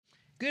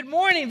Good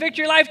morning,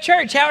 Victory Life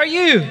Church. How are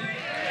you?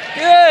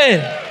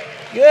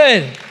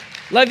 Good.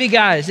 Love you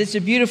guys. It's a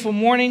beautiful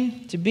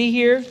morning to be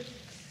here,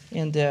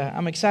 and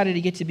I'm excited to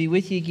get to be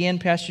with you again.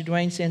 Pastor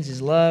Dwayne sends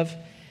his love.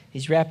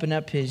 He's wrapping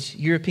up his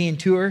European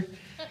tour.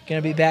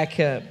 Going to be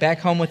back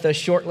home with us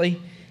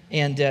shortly,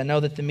 and know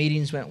that the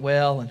meetings went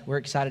well, and we're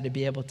excited to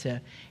be able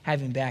to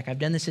have him back. I've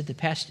done this at the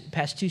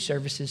past two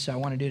services, so I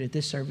want to do it at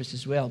this service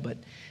as well. But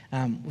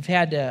we've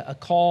had a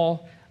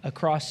call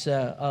across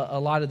a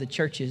lot of the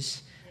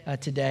churches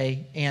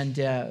today, and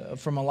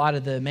from a lot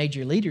of the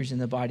major leaders in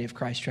the body of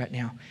Christ right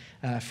now.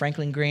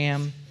 Franklin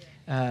Graham,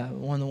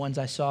 one of the ones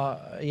I saw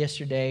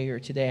yesterday or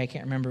today, I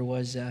can't remember,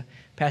 was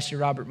Pastor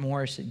Robert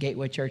Morris at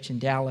Gateway Church in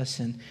Dallas,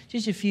 and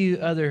just a few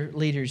other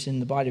leaders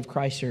in the body of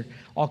Christ are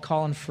all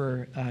calling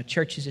for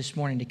churches this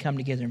morning to come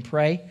together and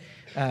pray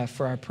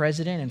for our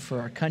president and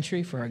for our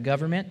country, for our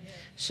government.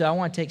 So I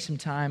want to take some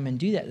time and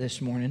do that this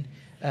morning,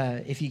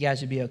 if you guys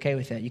would be okay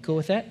with that. You cool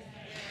with that?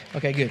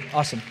 Okay, good.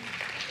 Awesome.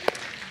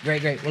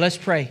 Great. Well, let's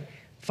pray.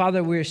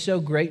 Father, we're so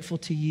grateful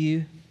to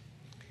you.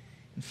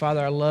 And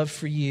Father, our love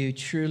for you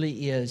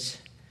truly is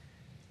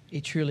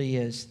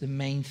the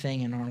main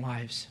thing in our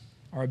lives.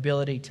 Our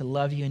ability to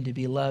love you and to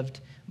be loved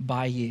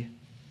by you.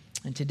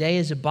 And today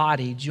as a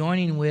body,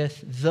 joining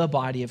with the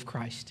body of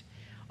Christ,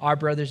 our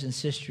brothers and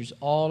sisters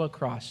all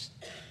across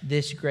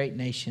this great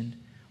nation,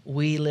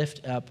 we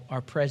lift up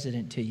our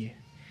president to you.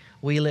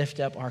 We lift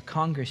up our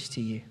Congress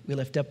to you. We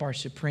lift up our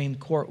Supreme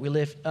Court. We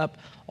lift up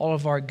all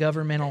of our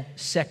governmental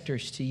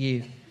sectors to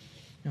you.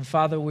 And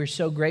Father, we're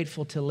so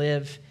grateful to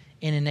live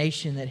in a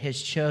nation that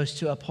has chose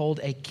to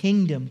uphold a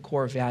kingdom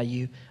core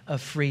value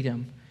of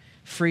freedom.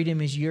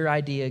 Freedom is your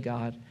idea,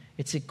 God.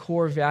 It's a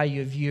core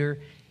value of your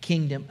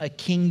kingdom, a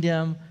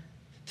kingdom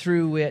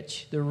through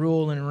which the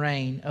rule and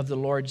reign of the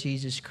Lord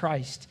Jesus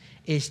Christ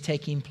is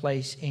taking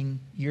place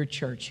in your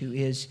church, who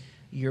is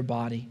your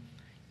body.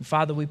 And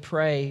Father, we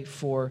pray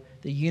for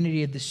the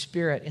unity of the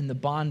Spirit and the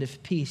bond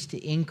of peace to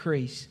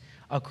increase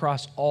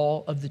across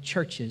all of the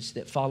churches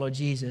that follow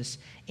Jesus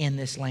in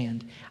this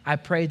land. I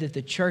pray that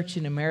the church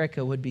in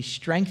America would be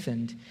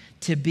strengthened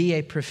to be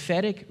a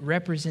prophetic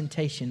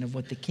representation of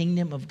what the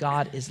kingdom of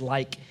God is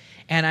like.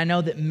 And I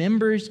know that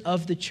members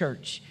of the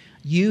church,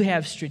 you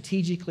have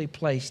strategically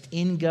placed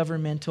in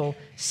governmental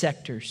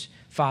sectors,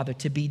 Father,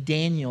 to be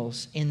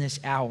Daniels in this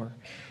hour.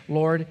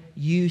 Lord,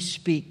 you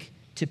speak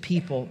to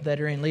people that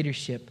are in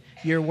leadership.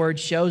 Your word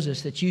shows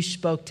us that you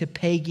spoke to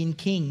pagan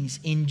kings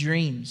in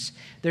dreams.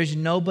 There's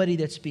nobody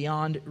that's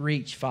beyond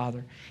reach,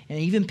 Father. And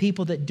even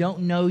people that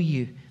don't know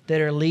you,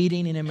 that are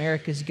leading in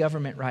America's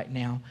government right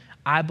now,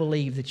 I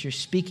believe that you're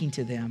speaking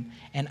to them.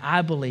 And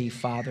I believe,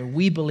 Father,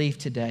 we believe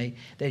today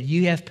that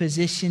you have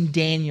positioned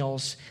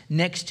Daniels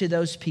next to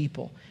those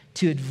people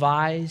to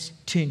advise,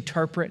 to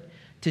interpret,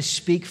 to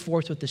speak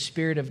forth what the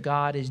Spirit of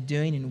God is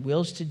doing and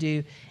wills to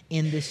do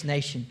in this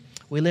nation.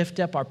 We lift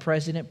up our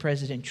president,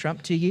 President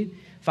Trump, to you.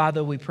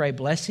 Father, we pray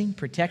blessing,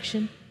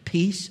 protection,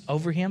 peace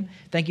over him.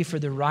 Thank you for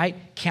the right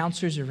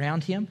counselors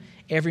around him.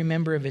 Every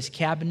member of his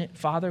cabinet,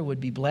 Father,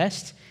 would be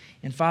blessed.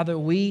 And Father,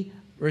 we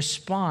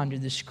respond to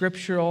the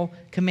scriptural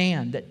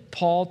command that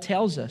Paul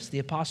tells us, the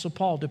Apostle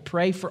Paul, to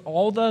pray for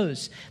all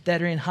those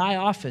that are in high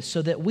office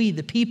so that we,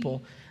 the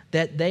people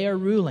that they are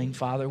ruling,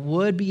 Father,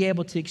 would be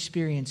able to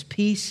experience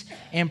peace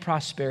and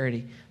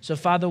prosperity. So,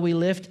 Father, we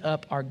lift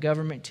up our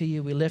government to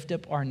you. We lift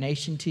up our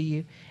nation to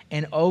you.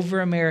 And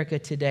over America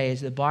today,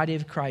 as the body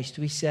of Christ,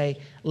 we say,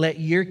 let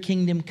your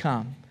kingdom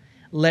come.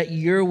 Let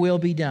your will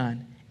be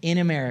done in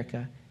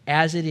America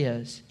as it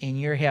is in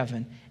your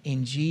heaven.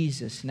 In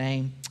Jesus'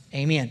 name,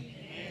 amen.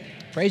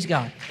 Praise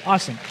God.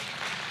 Awesome.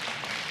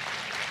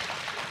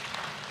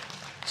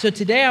 So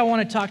today I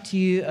want to talk to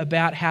you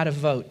about how to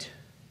vote.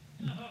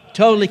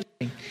 Totally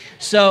kidding.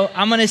 So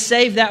I'm going to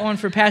save that one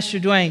for Pastor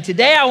Dwayne.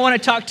 Today I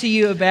want to talk to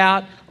you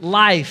about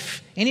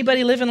life.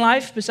 Anybody living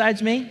life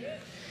besides me?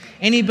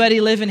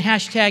 Anybody living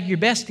 #your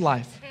best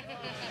life?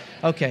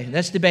 Okay,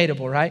 that's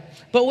debatable, right?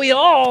 But we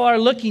all are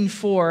looking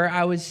for,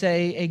 I would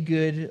say, a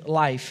good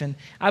life. And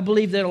I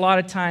believe that a lot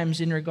of times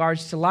in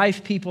regards to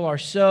life, people are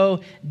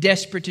so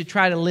desperate to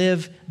try to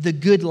live the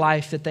good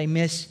life that they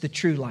miss the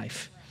true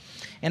life.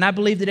 And I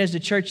believe that as the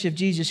Church of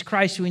Jesus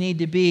Christ, we need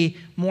to be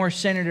more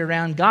centered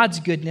around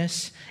God's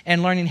goodness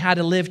and learning how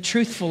to live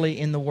truthfully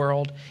in the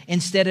world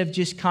instead of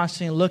just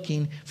constantly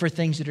looking for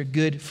things that are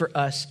good for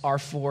us, are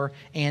for,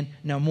 and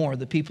no more.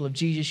 The people of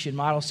Jesus should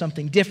model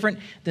something different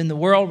than the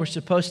world. We're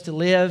supposed to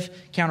live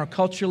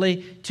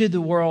counterculturally to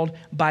the world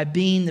by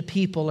being the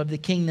people of the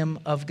kingdom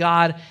of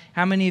God.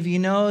 How many of you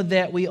know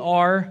that we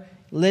are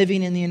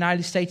living in the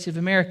United States of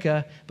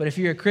America, but if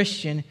you're a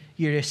Christian,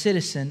 you're a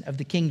citizen of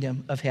the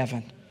kingdom of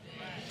heaven?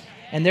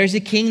 And there's a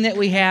king that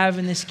we have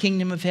in this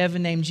kingdom of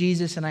heaven named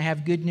Jesus, and I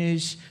have good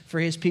news for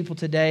his people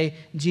today.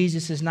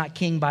 Jesus is not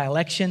king by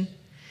election,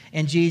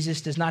 and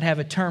Jesus does not have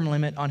a term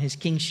limit on his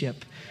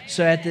kingship.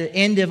 So at the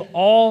end of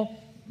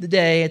all the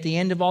day, at the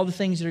end of all the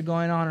things that are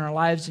going on in our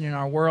lives and in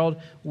our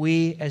world,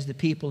 we as the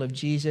people of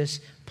Jesus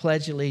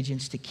pledge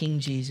allegiance to King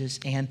Jesus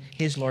and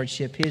His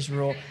lordship, His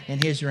rule,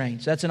 and His reign.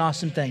 So that's an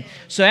awesome thing.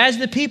 So as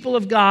the people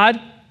of God,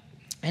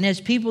 and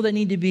as people that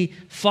need to be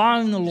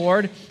following the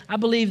Lord, I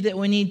believe that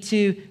we need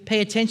to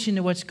pay attention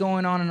to what's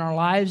going on in our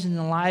lives and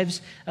the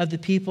lives of the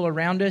people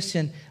around us.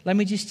 And let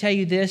me just tell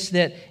you this,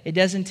 that it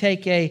doesn't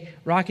take a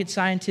rocket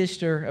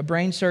scientist or a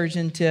brain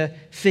surgeon to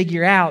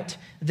figure out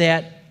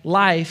that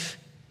life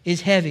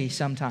is heavy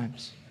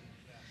sometimes.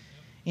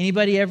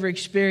 Anybody ever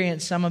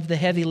experienced some of the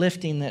heavy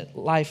lifting that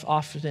life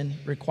often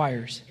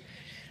requires?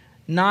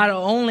 Not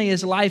only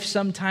is life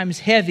sometimes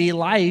heavy,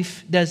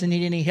 life doesn't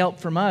need any help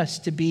from us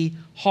to be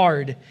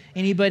hard.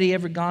 Anybody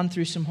ever gone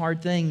through some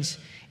hard things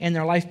in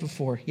their life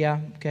before?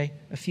 Yeah, okay.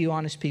 A few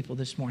honest people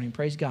this morning.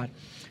 Praise God.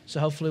 So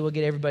hopefully we'll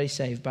get everybody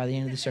saved by the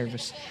end of the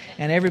service.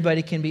 And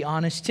everybody can be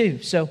honest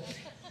too. So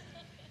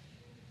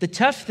the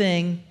tough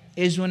thing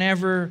is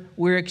whenever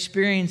we're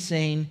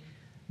experiencing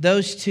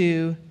those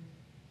two,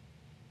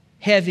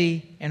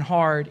 heavy and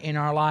hard in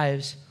our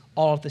lives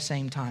all at the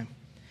same time.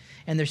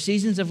 And there's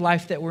seasons of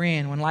life that we're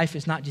in when life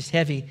is not just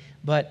heavy,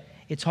 but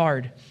it's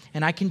hard.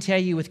 And I can tell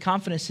you with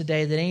confidence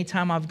today that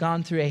anytime I've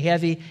gone through a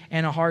heavy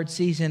and a hard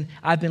season,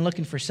 I've been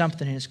looking for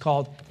something, and it's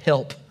called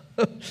help.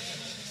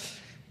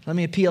 Let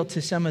me appeal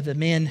to some of the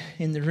men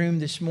in the room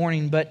this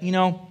morning. But, you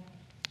know,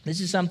 this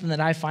is something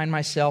that I find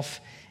myself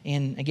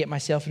in. I get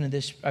myself into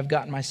this. I've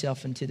gotten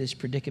myself into this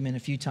predicament a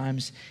few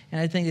times. And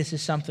I think this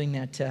is something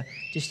that,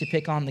 just to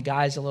pick on the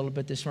guys a little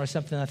bit this morning,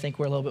 something I think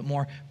we're a little bit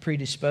more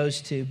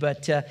predisposed to.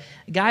 But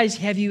guys,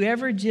 have you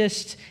ever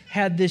just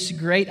had this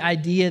great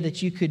idea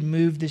that you could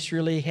move this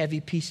really heavy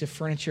piece of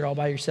furniture all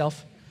by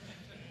yourself?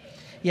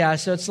 Yeah,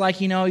 so it's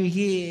like, you know,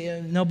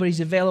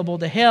 nobody's available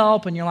to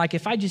help, and you're like,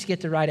 if I just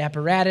get the right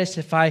apparatus,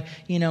 if I,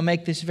 you know,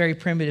 make this very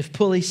primitive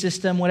pulley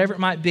system, whatever it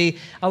might be,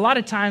 a lot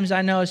of times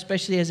I know,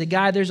 especially as a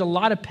guy, there's a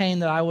lot of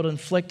pain that I would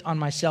inflict on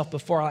myself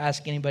before I'll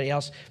ask anybody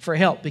else for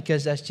help,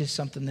 because that's just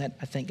something that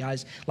I think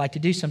guys like to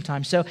do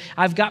sometimes. So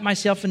I've got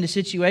myself into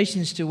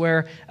situations to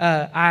where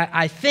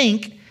I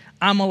think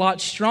I'm a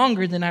lot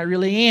stronger than I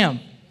really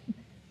am.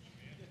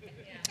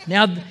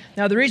 Now,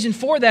 the reason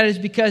for that is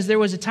because there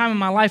was a time in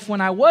my life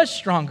when I was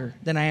stronger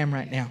than I am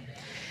right now.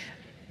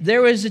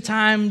 There was a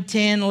time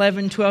 10,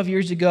 11, 12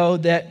 years ago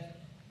that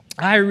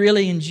I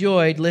really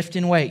enjoyed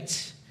lifting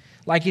weights.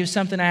 Like it was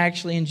something I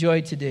actually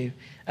enjoyed to do.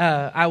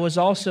 I was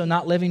also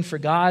not living for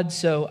God,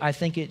 so I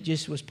think it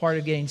just was part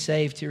of getting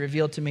saved to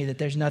reveal to me that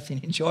there's nothing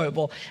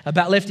enjoyable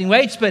about lifting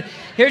weights. But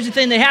here's the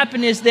thing that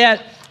happened is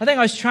that I think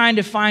I was trying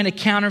to find a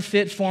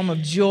counterfeit form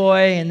of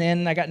joy, and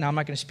then I'm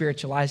not going to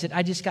spiritualize it.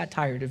 I just got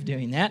tired of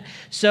doing that.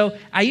 So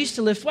I used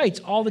to lift weights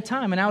all the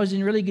time, and I was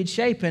in really good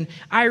shape. And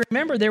I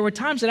remember there were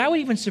times that I would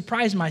even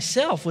surprise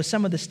myself with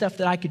some of the stuff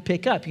that I could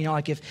pick up. You know,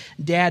 like if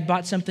Dad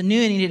bought something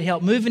new and he needed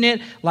help moving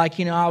it, like,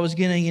 you know, I was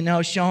going to, you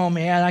know, show him,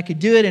 yeah, I could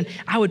do it. And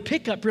I would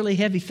pick up really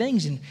heavy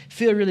things and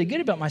feel really good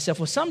about myself.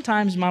 Well,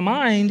 sometimes my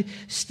mind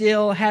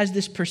still has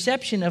this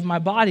perception of my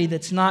body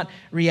that's not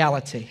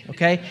reality,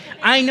 okay?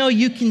 I know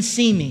you can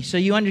see me, so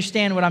you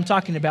understand what I'm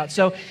talking about.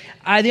 So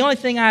the only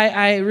thing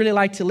I really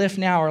like to lift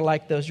now are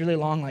like those really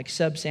long like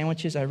sub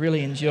sandwiches. I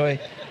really enjoy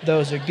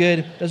those. Are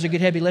good. Those are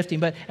good heavy lifting.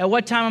 But at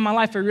what time in my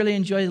life I really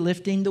enjoy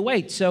lifting the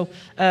weight? So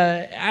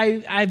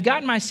I've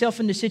gotten myself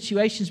into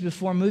situations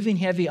before moving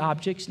heavy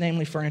objects,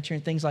 namely furniture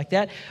and things like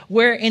that,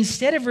 where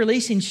instead of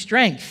releasing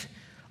strength,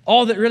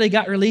 all that really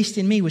got released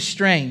in me was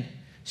strain,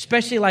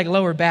 especially like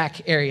lower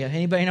back area.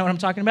 Anybody know what I'm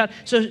talking about?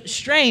 So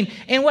strain.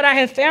 And what I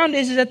have found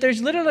is that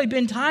there's literally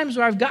been times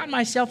where I've gotten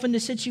myself into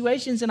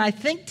situations and I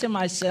think to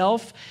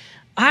myself,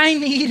 I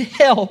need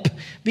help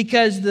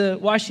because the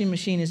washing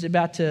machine is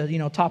about to, you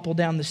know, topple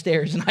down the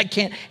stairs and I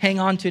can't hang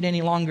on to it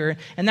any longer.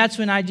 And that's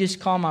when I just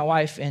call my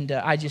wife and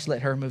I just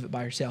let her move it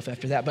by herself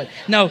after that. But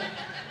no.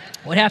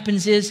 What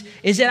happens is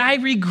that I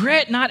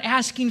regret not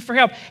asking for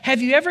help.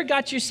 Have you ever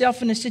got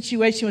yourself in a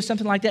situation with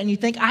something like that and you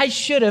think, I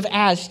should have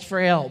asked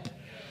for help?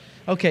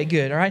 Okay,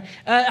 good, all right.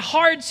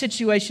 Hard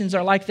situations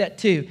are like that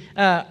too.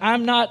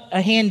 I'm not a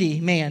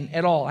handy man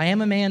at all. I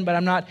am a man, but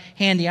I'm not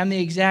handy. I'm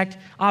the exact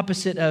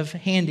opposite of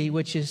handy,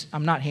 which is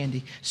I'm not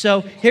handy.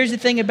 So here's the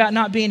thing about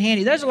not being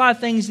handy. There's a lot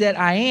of things that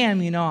I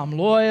am. You know, I'm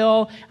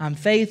loyal, I'm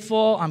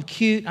faithful, I'm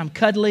cute, I'm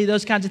cuddly,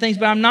 those kinds of things,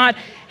 but I'm not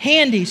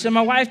handy. So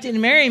my wife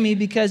didn't marry me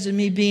because of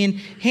me being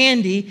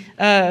handy.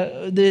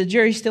 The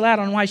jury's still out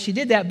on why she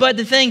did that. But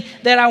the thing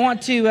that I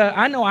want to,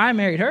 I know I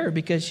married her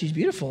because she's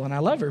beautiful and I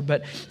love her.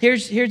 But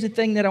here's the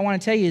thing that I want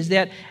to tell you is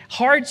that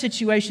hard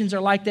situations are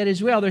like that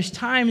as well. There's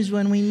times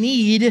when we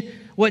need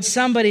what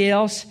somebody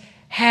else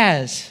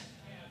has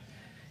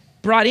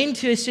brought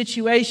into a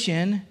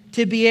situation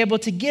to be able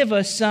to give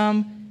us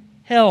some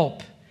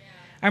help.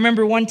 I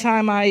remember one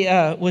time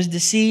I was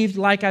deceived,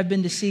 like I've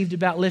been deceived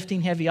about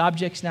lifting heavy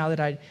objects now that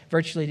I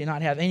virtually do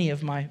not have any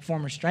of my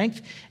former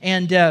strength.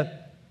 And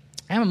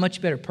I'm a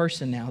much better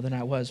person now than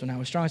I was when I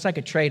was strong. It's like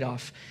a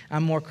trade-off.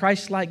 I'm more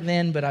Christ-like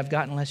then, but I've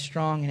gotten less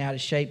strong and out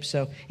of shape.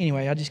 So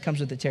anyway, it just comes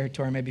with the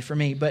territory maybe for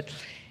me. But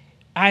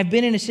I've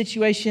been in a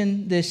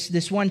situation,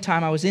 this one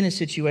time I was in a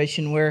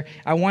situation where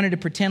I wanted to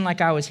pretend like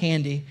I was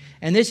handy.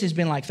 And this has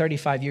been like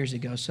 35 years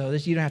ago, so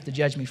you don't have to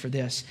judge me for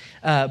this.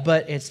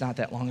 But it's not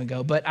that long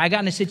ago. But I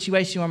got in a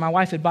situation where my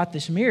wife had bought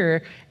this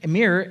mirror,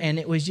 and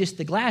it was just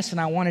the glass, and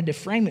I wanted to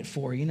frame it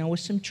for her, with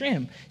some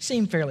trim.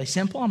 Seemed fairly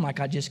simple. I'm like,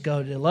 I'll just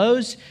go to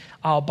Lowe's,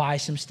 I'll buy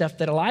some stuff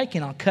that I like,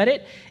 and I'll cut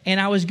it. And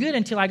I was good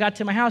until I got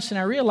to my house, and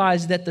I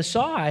realized that the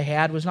saw I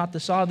had was not the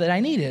saw that I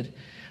needed.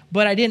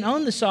 But I didn't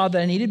own the saw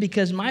that I needed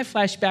because my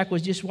flashback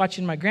was just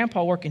watching my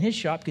grandpa work in his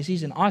shop because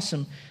he's an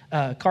awesome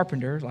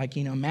carpenter, like,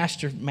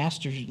 master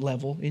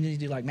level. He needs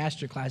to do like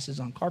master classes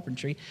on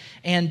carpentry.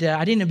 And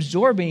I didn't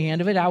absorb any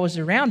of it. I was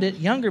around it,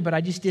 younger, but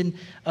I just didn't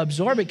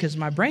absorb it because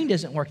my brain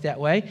doesn't work that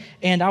way.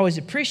 And I always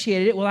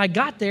appreciated it. Well, I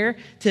got there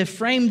to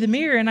frame the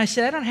mirror and I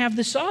said, I don't have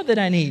the saw that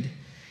I need.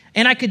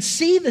 And I could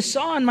see the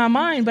saw in my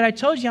mind, but I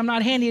told you I'm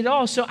not handy at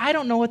all. So I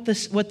don't know what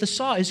the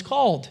saw is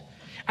called.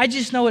 I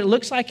just know what it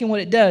looks like and what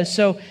it does.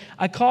 So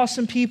I call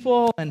some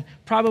people, and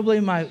probably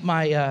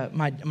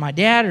my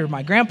dad or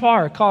my grandpa,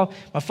 or call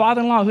my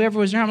father-in-law, whoever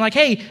was around. I'm like,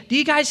 hey, do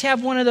you guys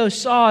have one of those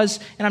saws?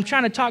 And I'm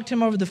trying to talk to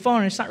him over the phone,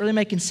 and it's not really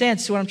making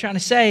sense to what I'm trying to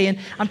say. And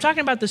I'm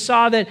talking about the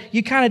saw that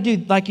you kind of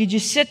do, like you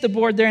just sit the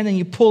board there and then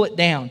you pull it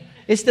down.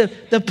 It's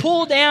the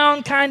pull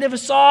down kind of a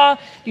saw.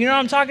 You know what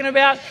I'm talking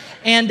about?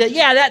 And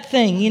that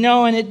thing,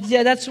 and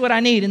that's what I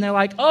need. And they're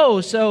like,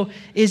 oh, so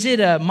is it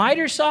a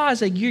miter saw? I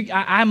was like,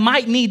 I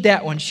might need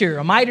that one. Sure,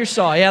 a miter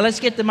saw. Yeah, let's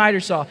get the miter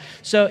saw.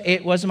 So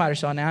it was a miter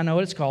saw. Now I know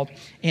what it's called.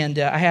 And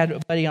I had a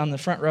buddy on the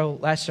front row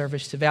last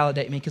service to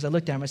validate me because I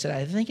looked at him. I said,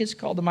 I think it's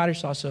called the miter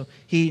saw. So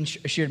he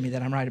assured me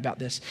that I'm right about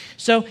this.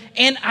 So,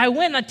 and I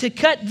went to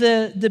cut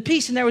the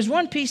piece, and there was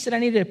one piece that I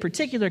needed a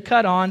particular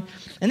cut on.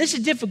 And this is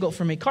difficult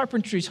for me.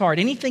 Carpentry is hard.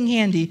 Anything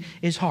handy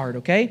is hard,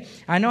 okay?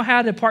 I know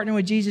how to partner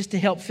with Jesus to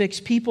help fix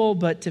people,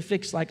 but to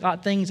fix like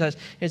odd things,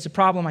 it's a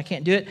problem. I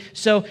can't do it.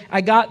 So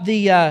I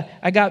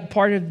got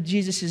part of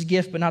Jesus'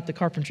 gift, but not the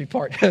carpentry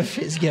part of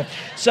his gift.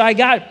 So I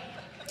got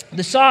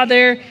the saw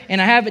there,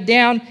 and I have it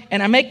down,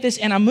 and I make this,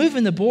 and I'm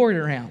moving the board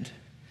around.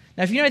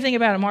 Now, if you know anything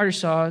about a miter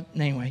saw,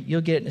 anyway,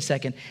 you'll get it in a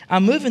second.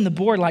 I'm moving the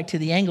board like to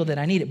the angle that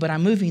I need it, but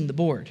I'm moving the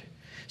board.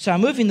 So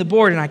I'm moving the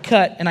board, and I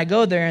cut, and I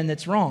go there, and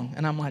it's wrong.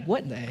 And I'm like,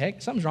 what in the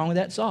heck? Something's wrong with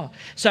that saw.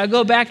 So I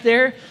go back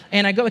there,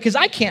 and I go, because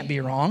I can't be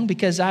wrong,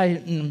 because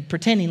I'm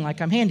pretending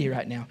like I'm handy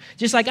right now.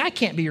 Just like I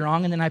can't be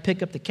wrong, and then I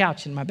pick up the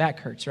couch, and my back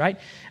hurts, right?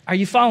 Are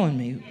you following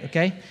me,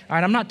 okay? All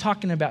right, I'm not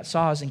talking about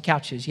saws and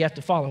couches. You have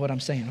to follow what I'm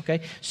saying,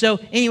 okay? So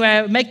anyway,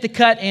 I make the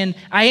cut, and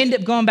I end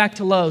up going back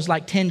to Lowe's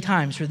like 10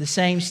 times for the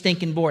same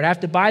stinking board. I have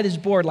to buy this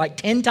board like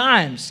 10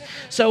 times.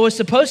 So it was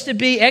supposed to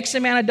be X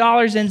amount of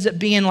dollars, ends up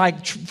being like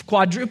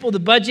quadruple the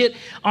budget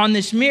on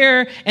this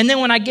mirror. And then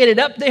when I get it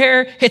up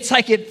there, it's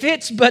like it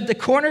fits, but the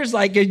corners,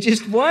 like it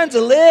just one's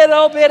a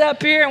little bit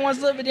up here and one's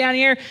a little bit down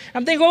here.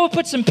 I'm thinking, well, we'll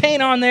put some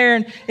paint on there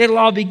and it'll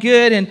all be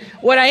good. And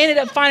what I ended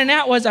up finding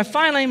out was my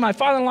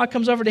father-in-law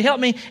comes over to help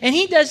me, and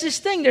he does this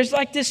thing. There's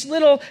like this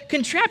little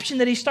contraption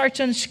that he starts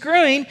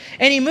unscrewing,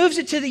 and he moves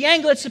it to the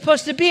angle it's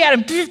supposed to be at,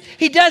 and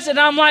he does it. And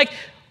I'm like,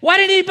 why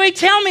didn't anybody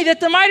tell me that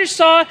the miter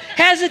saw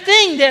has a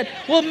thing that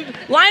will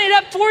line it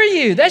up for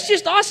you? That's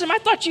just awesome. I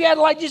thought you had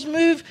to like just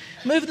move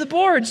the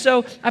board.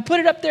 So I put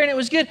it up there, and it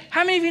was good.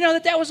 How many of you know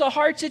that was a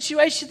hard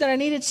situation that I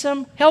needed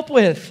some help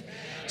with?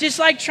 Just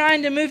like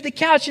trying to move the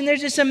couch. And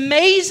there's this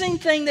amazing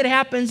thing that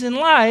happens in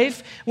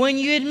life when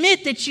you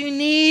admit that you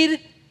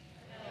need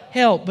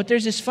help. But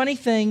there's this funny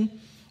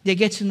thing that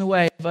gets in the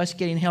way of us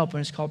getting help,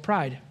 and it's called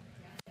pride.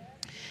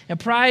 And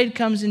pride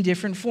comes in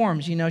different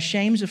forms.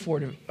 Shame's a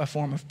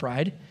form of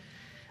pride.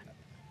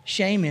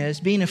 Shame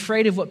is being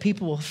afraid of what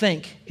people will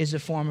think is a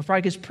form of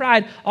pride. Because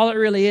pride, all it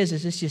really is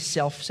it's just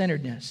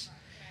self-centeredness.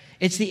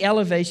 It's the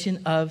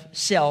elevation of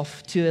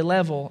self to a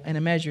level and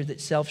a measure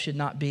that self should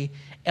not be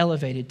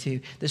elevated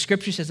to. The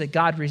scripture says that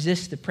God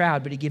resists the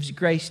proud, but he gives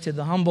grace to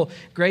the humble.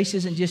 Grace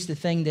isn't just the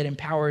thing that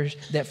empowers,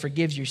 that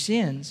forgives your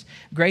sins.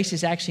 Grace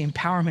is actually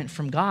empowerment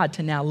from God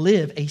to now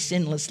live a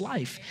sinless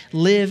life,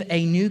 live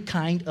a new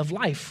kind of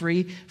life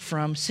free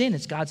from sin.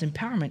 It's God's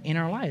empowerment in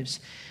our lives.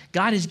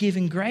 God is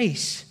giving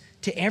grace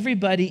to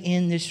everybody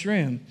in this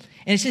room.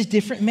 And it says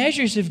different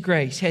measures of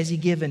grace has he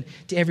given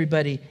to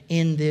everybody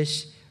in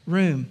this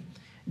room.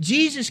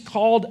 Jesus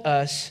called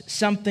us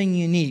something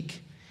unique.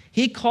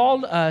 He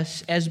called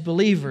us as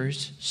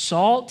believers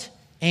salt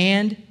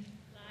and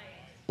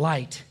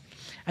light.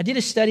 I did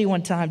a study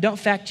one time. Don't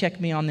fact check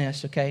me on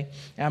this, okay?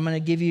 I'm going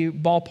to give you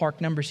ballpark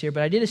numbers here.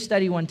 But I did a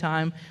study one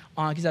time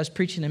because I was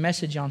preaching a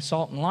message on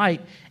salt and light.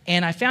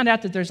 And I found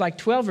out that there's like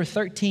 12 or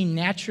 13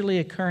 naturally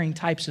occurring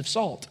types of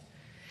salt.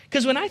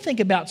 Because when I think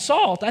about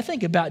salt, I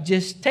think about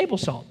just table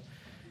salt.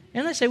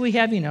 And let's say we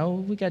have, we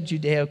got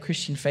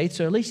Judeo-Christian faith,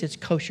 so at least it's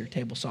kosher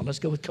table salt. Let's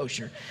go with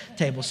kosher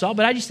table salt.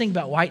 But I just think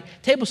about white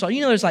table salt.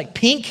 There's like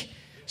pink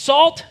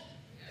salt.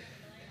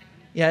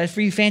 Yeah,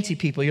 for you fancy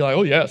people, you're like,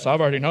 oh yes, I've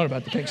already known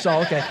about the pink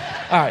salt. Okay,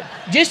 all right,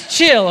 just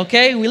chill,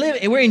 okay?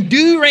 We're in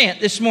Durant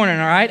this morning,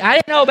 all right? I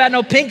didn't know about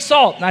no pink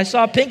salt, and I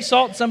saw pink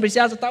salt in somebody's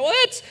house. I thought, well,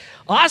 that's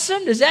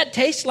Awesome. Does that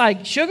taste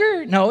like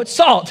sugar? No, it's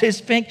salt. It's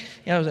pink.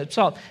 It's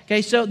salt.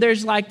 Okay, so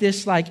there's like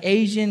this like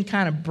Asian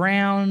kind of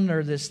brown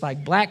or this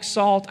like black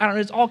salt. I don't know.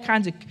 There's all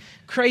kinds of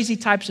crazy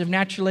types of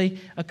naturally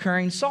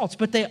occurring salts,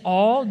 but they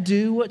all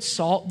do what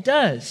salt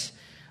does,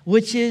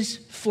 which is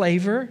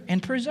flavor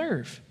and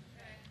preserve.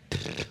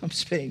 I'm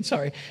spitting,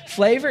 sorry.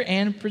 Flavor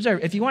and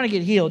preserve. If you want to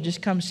get healed,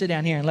 just come sit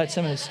down here and let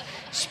some of this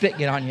spit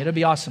get on you. It'll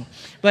be awesome.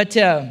 But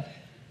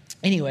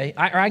anyway,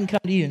 I can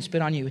come to you and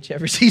spit on you,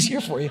 whichever's easier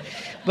for you.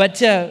 But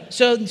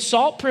so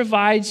salt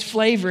provides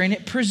flavor and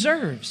it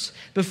preserves.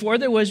 Before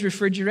there was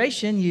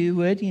refrigeration, you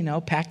would,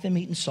 pack the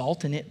meat in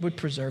salt and it would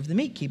preserve the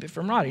meat, keep it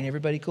from rotting.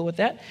 Everybody cool with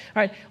that? All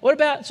right. What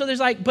about,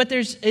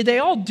 they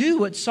all do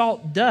what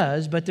salt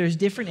does, but there's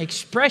different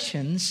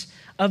expressions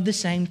of the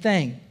same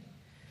thing.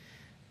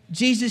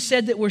 Jesus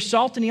said that we're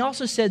salt, and he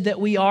also said that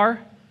we are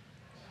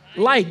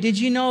light. Did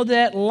you know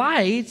that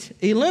light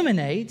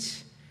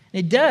illuminates?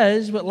 It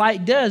does what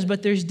light does,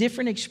 but there's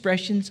different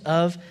expressions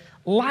of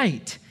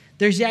light.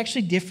 There's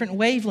actually different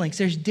wavelengths.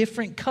 There's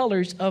different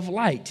colors of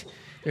light.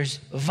 There's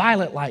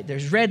violet light,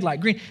 there's red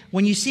light, green.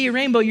 When you see a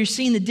rainbow, you're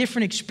seeing the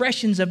different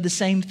expressions of the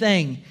same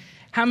thing.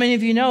 How many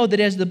of you know that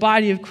as the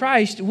body of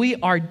Christ, we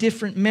are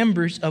different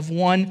members of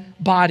one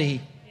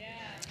body? Yeah.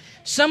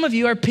 Some of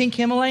you are pink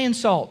Himalayan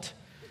salt,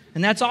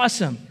 and that's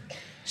awesome.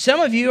 Some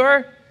of you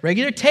are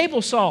regular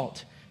table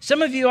salt.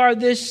 Some of you are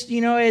this,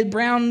 a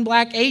brown,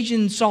 black,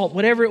 Asian salt,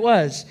 whatever it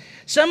was.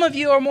 Some of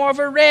you are more of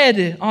a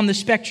red on the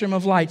spectrum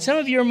of light. Some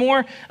of you are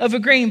more of a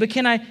green. But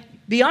can I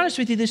be honest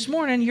with you this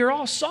morning? You're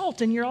all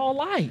salt and you're all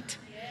light.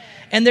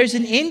 And there's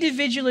an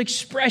individual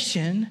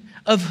expression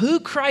of who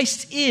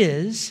Christ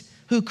is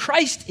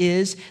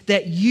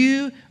that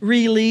you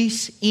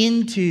release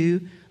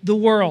into the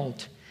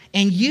world.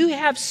 And you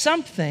have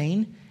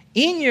something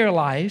in your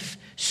life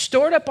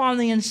stored up on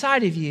the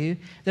inside of you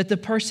that the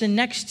person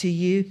next to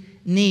you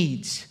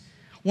needs.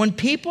 When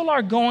people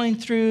are going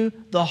through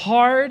the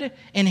hard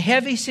and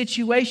heavy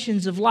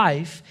situations of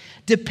life,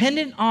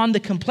 dependent on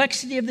the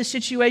complexity of the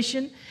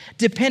situation,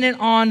 dependent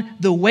on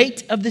the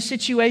weight of the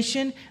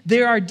situation,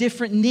 there are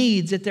different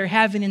needs that they're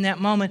having in that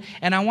moment.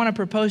 And I want to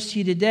propose to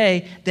you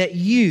today that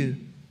you,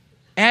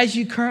 as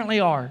you currently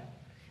are,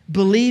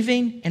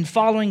 believing and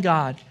following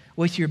God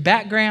with your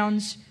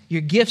backgrounds,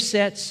 your gift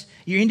sets,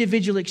 your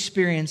individual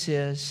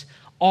experiences,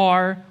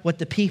 are what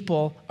the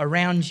people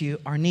around you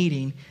are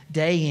needing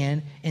day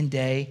in and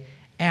day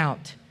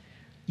out.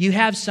 You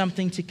have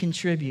something to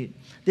contribute.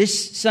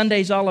 This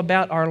Sunday is all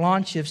about our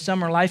launch of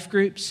summer life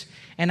groups,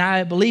 and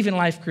I believe in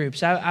life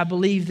groups. I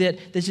believe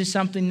that this is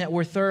something that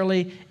we're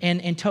thoroughly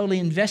and totally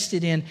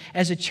invested in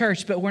as a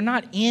church, but we're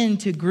not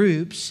into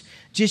groups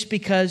just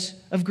because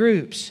of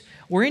groups.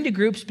 We're into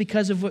groups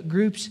because of what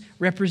groups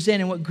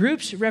represent, and what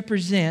groups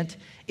represent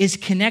is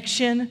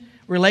connection,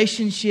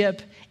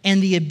 relationship, and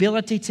the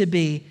ability to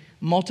be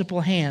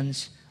multiple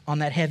hands on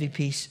that heavy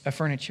piece of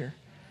furniture.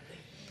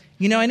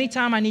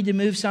 Anytime I need to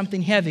move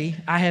something heavy,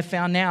 I have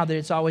found now that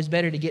it's always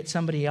better to get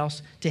somebody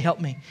else to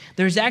help me.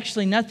 There's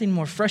actually nothing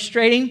more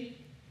frustrating,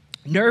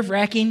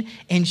 nerve-wracking,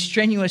 and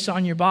strenuous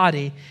on your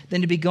body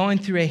than to be going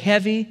through a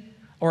heavy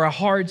or a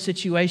hard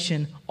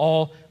situation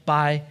all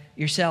by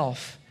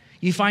yourself.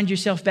 You find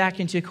yourself back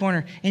into a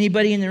corner.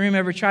 Anybody in the room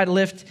ever try to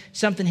lift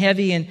something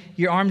heavy and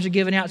your arms are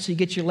giving out so you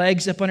get your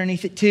legs up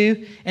underneath it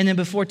too? And then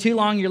before too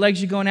long, your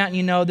legs are going out and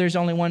you know there's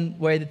only one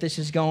way that this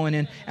is going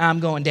and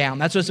I'm going down.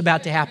 That's what's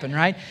about to happen,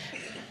 right?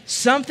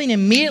 Something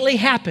immediately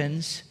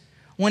happens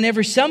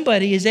whenever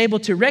somebody is able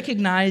to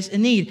recognize a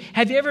need.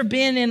 Have you ever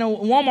been in a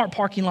Walmart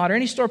parking lot or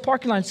any store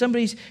parking lot and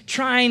somebody's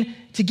trying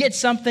to get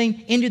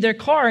something into their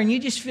car and you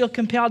just feel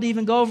compelled to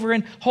even go over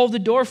and hold the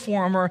door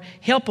for them or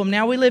help them?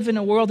 Now we live in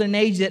a world and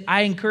age that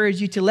I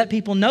encourage you to let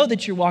people know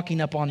that you're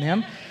walking up on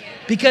them.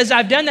 Because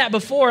I've done that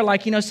before,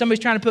 somebody's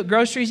trying to put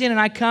groceries in and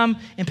I come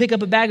and pick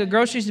up a bag of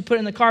groceries to put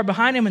in the car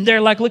behind them and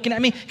they're looking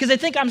at me because they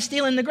think I'm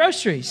stealing the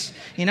groceries,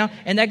 And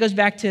that goes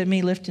back to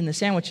me lifting the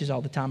sandwiches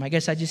all the time. I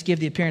guess I just give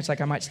the appearance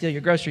like I might steal your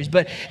groceries.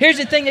 But here's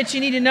the thing that you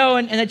need to know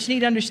and that you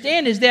need to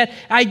understand is that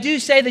I do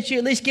say that you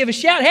at least give a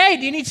shout. Hey,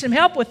 do you need some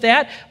help with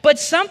that? But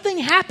something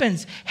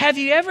happens. Have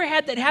you ever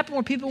had that happen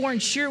where people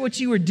weren't sure what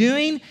you were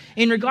doing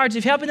in regards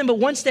of helping them, but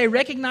once they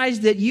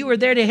recognized that you were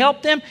there to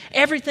help them,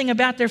 everything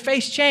about their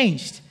face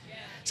changed?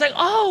 It's like,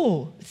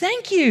 oh,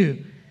 thank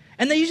you.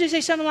 And they usually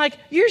say something like,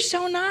 you're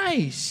so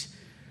nice.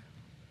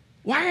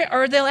 Why?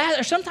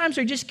 Or sometimes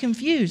they're just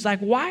confused. Like,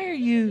 why are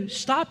you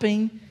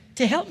stopping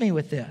to help me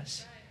with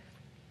this?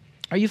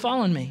 Are you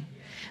following me?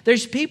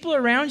 There's people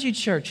around you,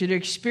 church, that are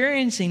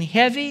experiencing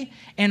heavy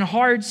and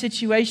hard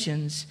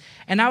situations.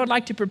 And I would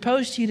like to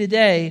propose to you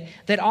today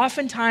that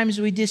oftentimes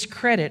we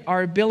discredit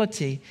our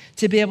ability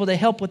to be able to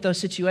help with those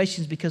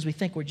situations because we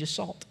think we're just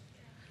salt.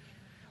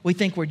 We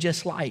think we're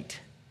just light.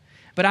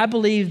 But I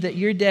believe that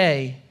your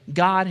day,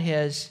 God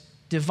has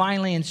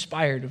divinely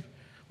inspired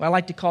what I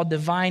like to call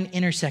divine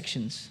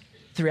intersections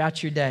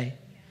throughout your day.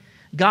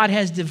 God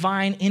has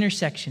divine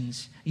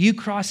intersections, you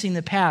crossing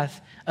the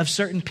path of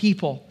certain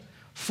people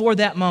for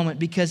that moment,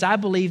 because I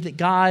believe that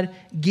God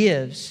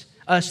gives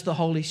us the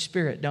Holy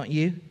Spirit, don't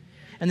you?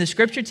 And the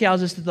scripture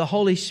tells us that the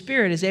Holy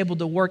Spirit is able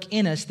to work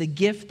in us the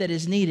gift that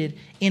is needed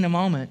in a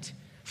moment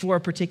for a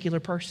particular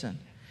person.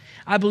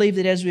 I believe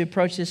that as we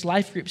approach this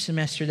life group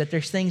semester, that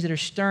there's things that are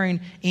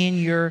stirring in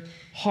your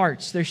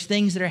hearts. There's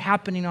things that are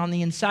happening on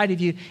the inside of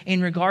you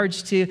in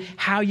regards to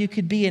how you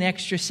could be an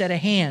extra set of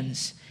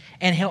hands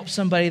and help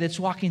somebody that's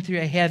walking through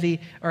a heavy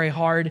or a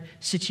hard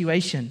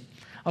situation.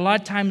 A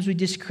lot of times we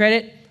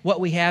discredit what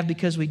we have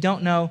because we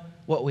don't know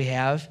what we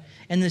have.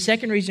 And the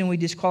second reason we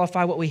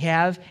disqualify what we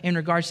have in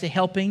regards to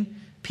helping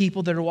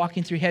people that are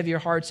walking through heavy or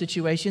hard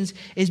situations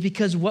is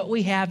because what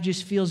we have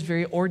just feels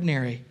very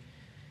ordinary.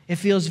 It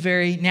feels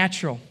very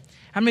natural.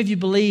 How many of you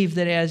believe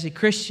that as a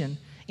Christian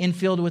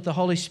infilled with the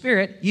Holy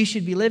Spirit, you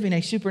should be living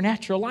a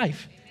supernatural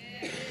life?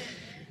 Amen.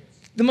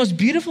 The most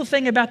beautiful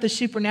thing about the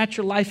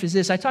supernatural life is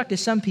this. I talk to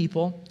some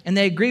people, and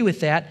they agree with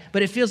that,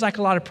 but it feels like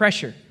a lot of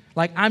pressure.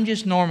 Like, I'm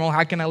just normal.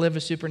 How can I live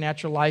a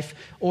supernatural life?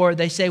 Or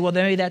they say, well,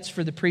 maybe that's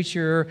for the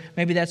preacher, or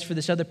maybe that's for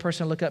this other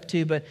person I look up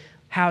to, but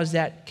how is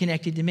that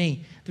connected to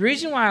me? The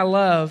reason why I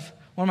love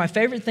one of my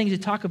favorite things to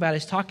talk about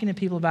is talking to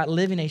people about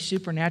living a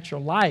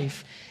supernatural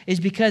life is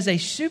because a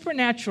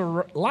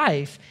supernatural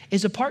life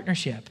is a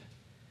partnership.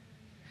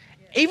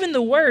 Even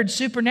the word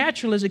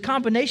supernatural is a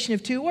combination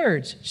of two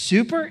words,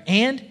 super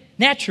and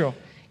natural.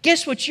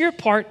 Guess what your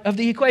part of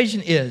the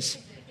equation is?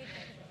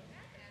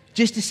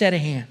 Just a set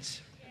of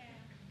hands.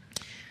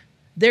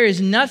 There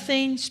is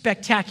nothing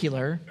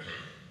spectacular,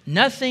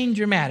 nothing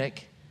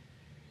dramatic.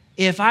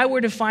 If I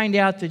were to find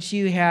out that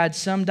you had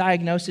some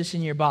diagnosis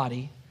in your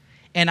body,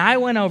 and I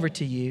went over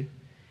to you,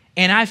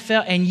 and I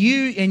felt, and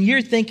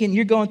you're thinking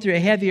you're going through a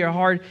heavy or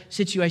hard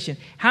situation.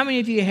 How many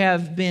of you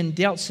have been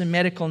dealt some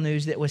medical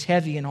news that was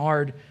heavy and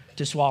hard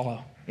to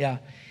swallow? Yeah.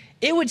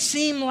 It would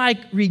seem like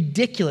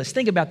ridiculous.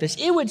 Think about this.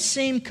 It would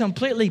seem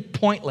completely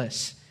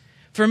pointless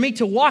for me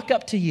to walk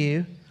up to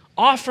you,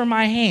 offer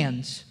my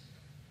hands,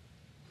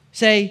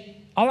 say,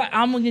 all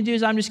I'm going to do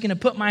is I'm just going to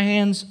put my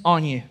hands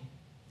on you.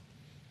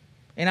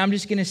 And I'm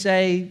just going to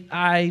say,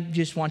 I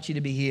just want you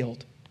to be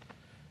healed.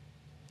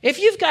 If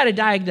you've got a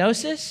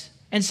diagnosis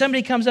and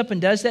somebody comes up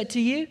and does that to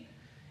you,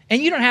 and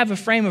you don't have a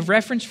frame of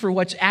reference for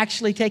what's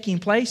actually taking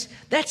place,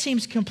 that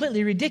seems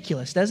completely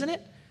ridiculous, doesn't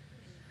it?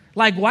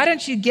 Like, why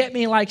don't you get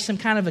me like some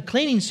kind of a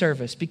cleaning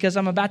service because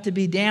I'm about to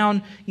be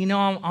down, in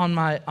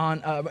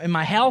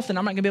my health and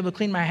I'm not going to be able to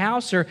clean my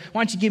house, or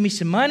why don't you give me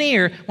some money,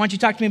 or why don't you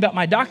talk to me about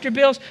my doctor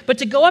bills? But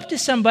to go up to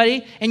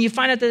somebody and you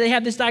find out that they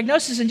have this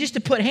diagnosis and just to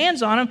put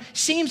hands on them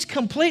seems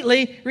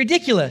completely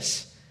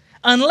ridiculous,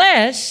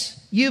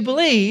 unless you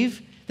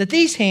believe that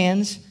these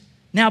hands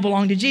now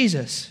belong to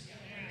Jesus.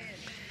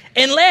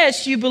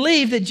 Unless you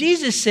believe that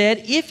Jesus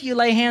said, if you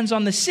lay hands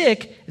on the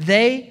sick,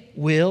 they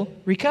will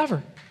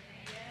recover.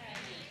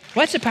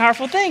 Well, that's a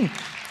powerful thing.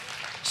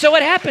 So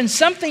what happens?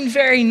 Something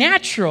very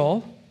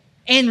natural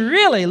and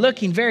really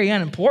looking very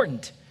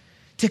unimportant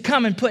to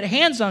come and put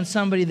hands on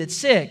somebody that's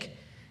sick.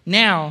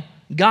 Now,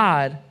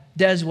 God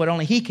does what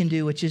only He can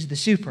do, which is the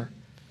super.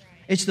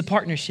 It's the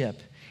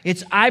partnership.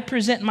 It's I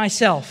present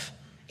myself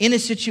in a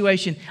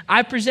situation.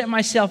 I present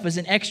myself as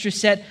an extra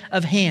set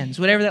of hands,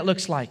 whatever that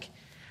looks like.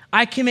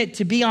 I commit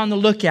to be on the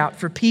lookout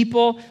for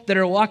people that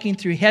are walking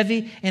through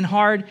heavy and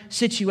hard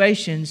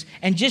situations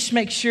and just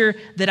make sure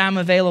that I'm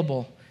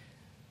available.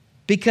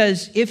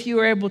 Because if you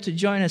were able to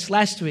join us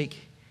last week,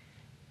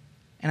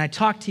 and I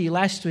talked to you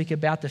last week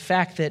about the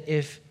fact that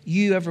if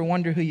you ever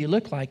wonder who you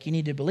look like, you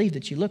need to believe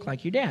that you look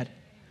like your dad.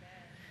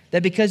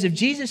 That because of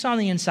Jesus on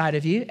the inside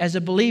of you, as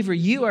a believer,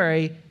 you are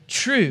a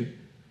true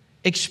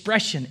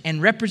expression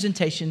and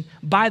representation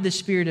by the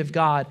Spirit of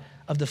God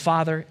of the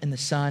Father and the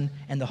Son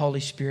and the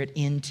Holy Spirit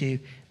into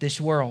this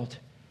world.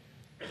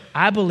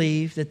 I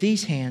believe that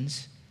these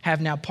hands have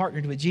now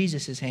partnered with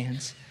Jesus'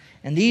 hands,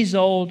 and these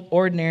old,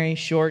 ordinary,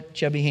 short,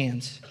 chubby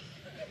hands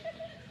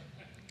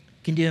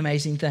can do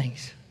amazing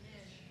things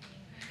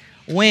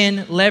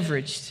when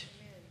leveraged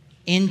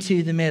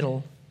into the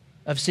middle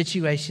of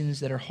situations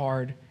that are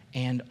hard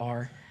and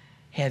are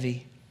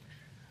heavy.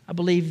 I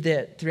believe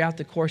that throughout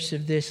the course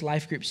of this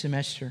life group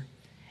semester,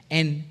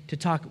 and to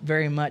talk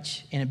very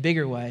much in a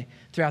bigger way,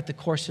 throughout the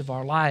course of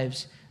our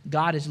lives,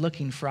 God is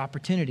looking for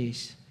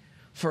opportunities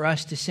for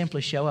us to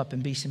simply show up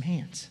and be some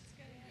hands.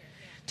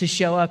 To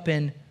show up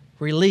and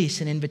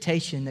release an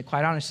invitation that,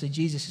 quite honestly,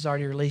 Jesus has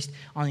already released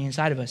on the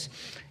inside of us.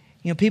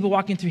 People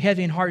walking through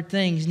heavy and hard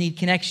things need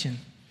connection.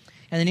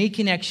 And they need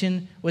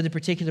connection with a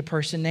particular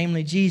person,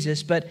 namely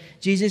Jesus. But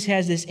Jesus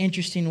has this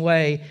interesting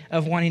way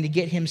of wanting to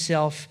get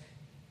Himself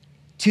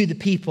to the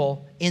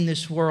people in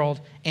this world,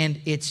 and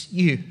it's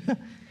you.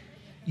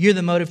 You're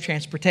the mode of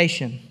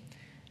transportation.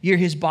 You're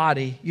His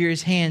body. You're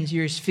His hands.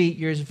 You're His feet.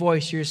 You're His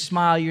voice. You're His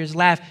smile. You're His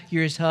laugh.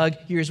 You're His hug.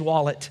 You're His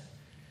wallet.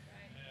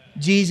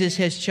 Jesus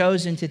has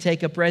chosen to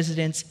take up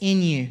residence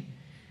in you.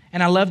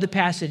 And I love the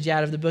passage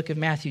out of the book of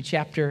Matthew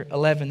chapter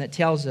 11 that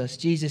tells us,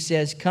 Jesus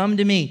says, come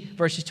to me,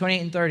 verses 28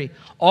 and 30,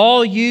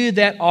 all you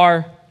that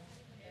are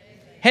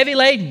heavy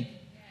laden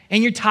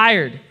and you're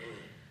tired,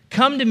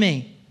 come to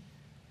me.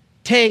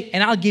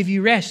 And I'll give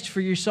you rest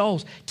for your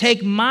souls.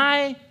 Take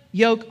my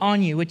yoke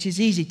on you, which is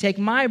easy. Take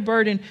my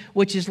burden,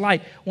 which is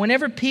light.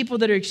 Whenever people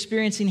that are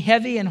experiencing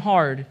heavy and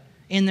hard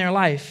in their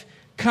life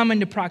come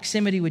into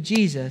proximity with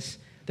Jesus,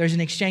 there's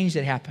an exchange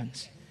that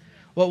happens.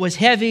 What was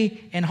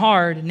heavy and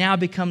hard now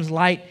becomes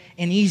light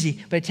and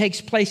easy, but it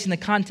takes place in the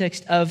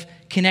context of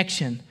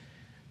connection.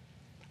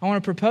 I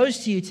want to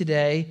propose to you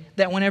today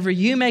that whenever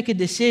you make a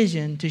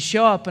decision to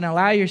show up and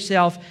allow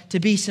yourself to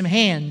be some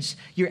hands,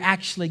 you're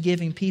actually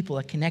giving people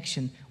a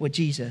connection with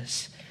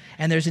Jesus.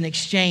 And there's an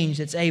exchange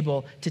that's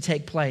able to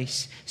take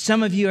place.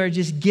 Some of you are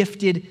just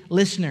gifted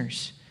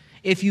listeners.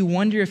 If you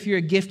wonder if you're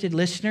a gifted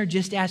listener,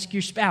 just ask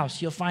your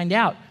spouse. You'll find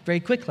out very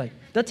quickly.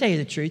 They'll tell you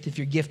the truth if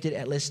you're gifted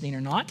at listening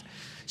or not.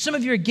 Some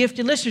of you are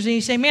gifted listeners and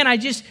you say, man, I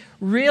just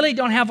really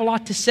don't have a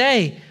lot to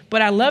say,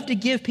 but I love to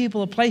give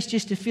people a place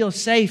just to feel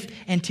safe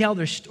and tell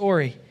their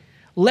story.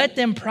 Let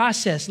them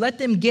process. Let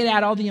them get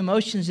out all the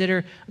emotions that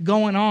are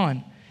going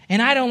on.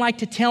 And I don't like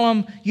to tell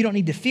them you don't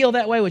need to feel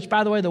that way, which,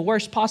 by the way, the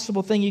worst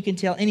possible thing you can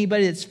tell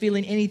anybody that's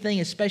feeling anything,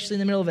 especially in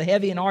the middle of a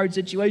heavy and hard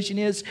situation,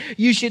 is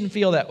you shouldn't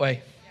feel that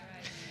way.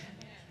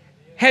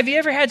 Have you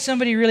ever had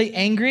somebody really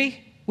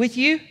angry with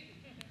you?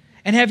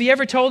 And have you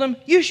ever told them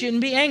you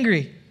shouldn't be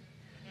angry?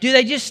 Do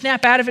they just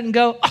snap out of it and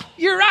go, oh,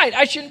 you're right,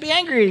 I shouldn't be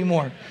angry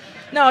anymore?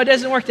 No, it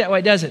doesn't work that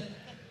way, does it?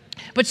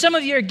 But some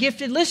of you are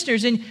gifted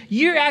listeners, and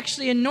you're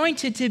actually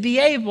anointed to be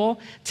able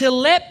to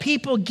let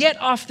people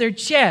get off their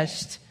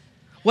chest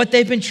what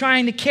they've been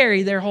trying to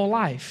carry their whole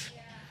life.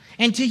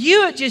 And to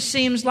you, it just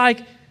seems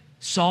like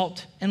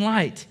salt and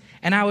light.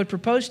 And I would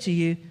propose to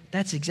you,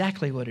 that's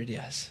exactly what it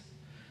is.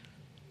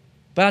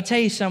 But I'll tell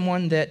you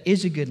someone that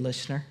is a good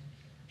listener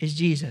is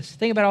Jesus.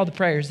 Think about all the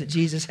prayers that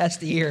Jesus has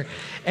to hear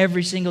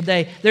every single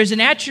day. There's an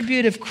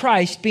attribute of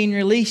Christ being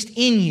released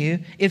in you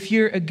if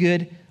you're a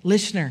good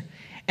listener.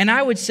 And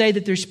I would say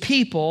that there's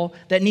people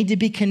that need to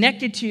be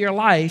connected to your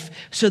life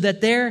so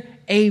that they're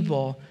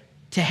able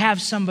to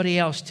have somebody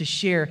else to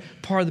share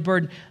part of the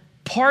burden.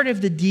 Part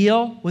of the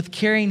deal with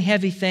carrying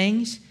heavy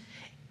things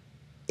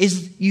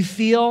is you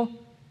feel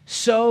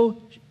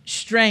so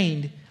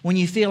strained when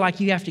you feel like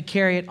you have to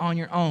carry it on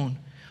your own.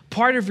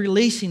 Part of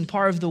releasing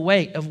part of the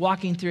weight of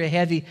walking through a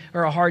heavy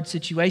or a hard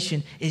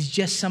situation is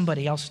just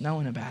somebody else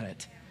knowing about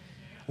it.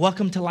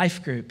 Welcome to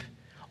Life Group.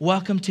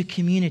 Welcome to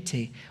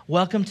community.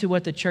 Welcome to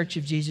what the Church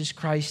of Jesus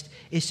Christ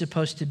is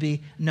supposed to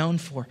be known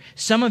for.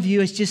 Some of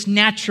you, it's just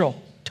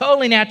natural,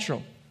 totally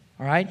natural,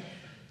 all right,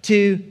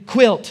 to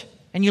quilt,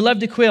 and you love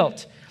to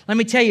quilt. Let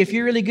me tell you, if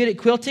you're really good at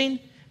quilting,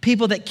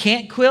 people that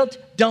can't quilt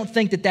don't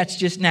think that that's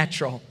just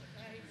natural.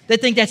 They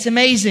think that's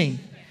amazing.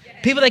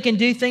 People that can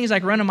do things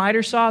like run a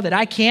miter saw that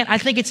I can't, I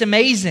think it's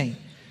amazing.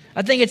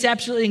 I think it's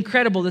absolutely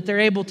incredible that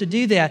they're able to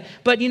do that.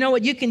 But you know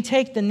what? You can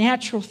take the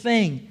natural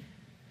thing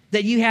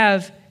that you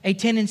have a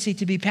tendency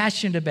to be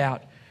passionate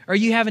about, or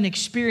you have an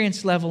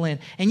experience level in,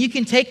 and you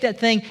can take that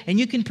thing and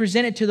you can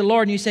present it to the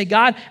Lord and you say,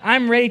 God,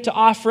 I'm ready to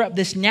offer up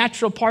this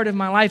natural part of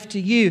my life to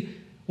you.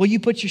 Will you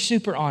put your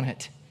super on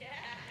it?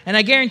 And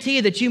I guarantee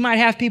you that you might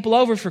have people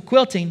over for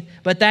quilting,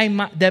 but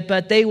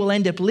they will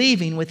end up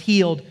leaving with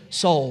healed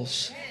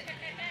souls.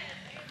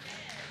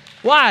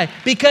 Why?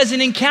 Because an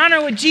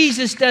encounter with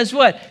Jesus does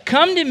what?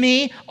 Come to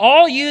me,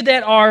 all you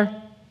that are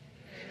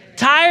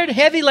tired,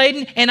 heavy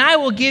laden, and I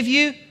will give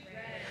you.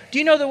 Do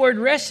you know the word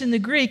rest in the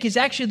Greek is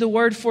actually the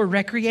word for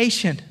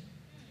recreation?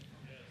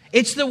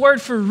 It's the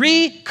word for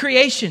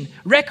recreation,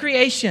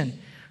 recreation.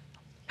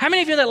 How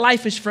many of you know that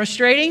life is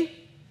frustrating?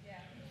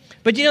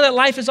 But you know that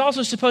life is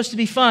also supposed to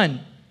be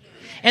fun.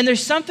 And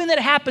there's something that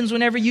happens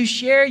whenever you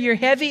share your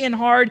heavy and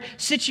hard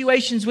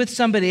situations with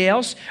somebody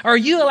else, or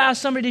you allow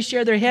somebody to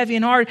share their heavy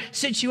and hard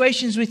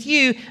situations with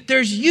you.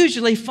 There's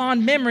usually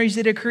fond memories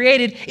that are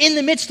created in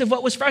the midst of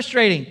what was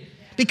frustrating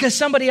because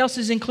somebody else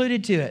is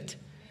included to it.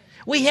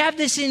 We have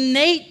this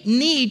innate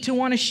need to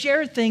want to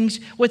share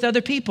things with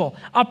other people.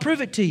 I'll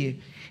prove it to you.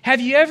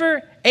 Have you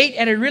ever ate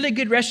at a really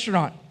good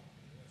restaurant?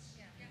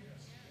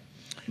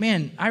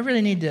 Man, I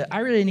really need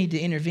to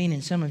intervene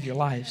in some of your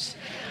lives.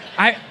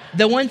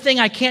 The one thing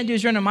I can't do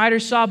is run a miter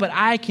saw, but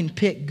I can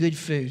pick good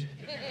food.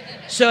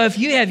 So if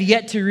you have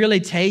yet to really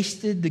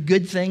tasted the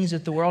good things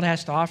that the world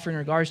has to offer in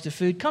regards to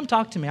food, come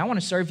talk to me. I want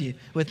to serve you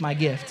with my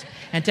gift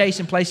and tell you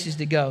some places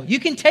to go. You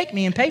can take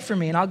me and pay for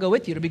me, and I'll go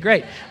with you. It'll be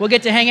great. We'll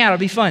get to hang out. It'll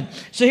be fun.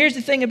 So here's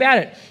the thing about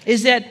it,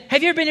 is that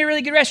have you ever been to a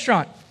really good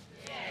restaurant?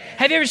 Yes.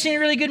 Have you ever seen a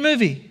really good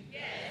movie?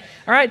 Yes.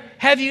 All right.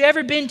 Have you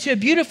ever been to a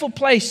beautiful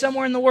place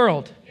somewhere in the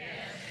world?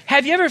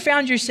 Have you ever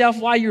found yourself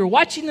while you were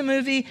watching the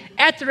movie,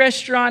 at the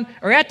restaurant,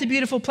 or at the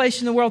beautiful place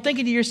in the world,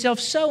 thinking to yourself,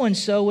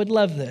 so-and-so would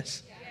love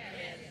this?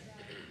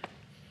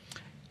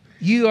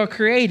 You are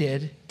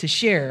created to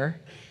share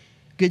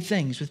good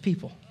things with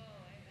people.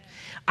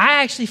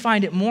 I actually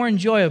find it more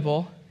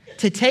enjoyable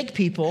to take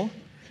people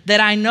that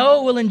I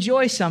know will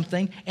enjoy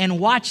something and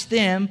watch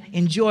them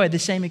enjoy the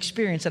same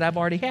experience that I've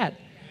already had.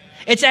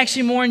 It's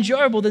actually more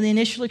enjoyable than the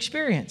initial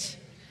experience.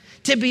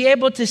 To be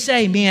able to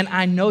say, man,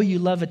 I know you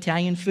love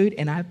Italian food,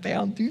 and I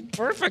found the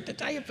perfect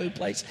Italian food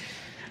place.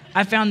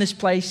 I found this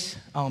place.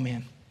 Oh,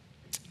 man.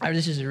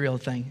 This is a real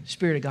thing.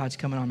 Spirit of God's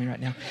coming on me right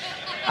now.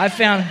 I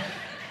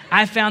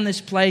I found this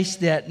place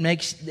that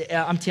makes,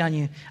 I'm telling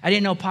you, I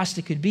didn't know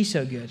pasta could be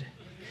so good.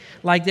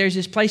 Like there's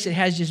this place that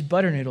has just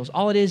butter noodles.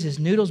 All it is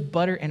noodles,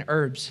 butter, and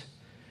herbs.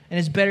 And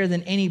it's better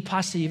than any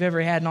pasta you've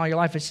ever had in all your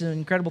life. It's an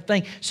incredible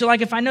thing. So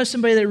like if I know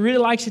somebody that really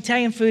likes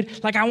Italian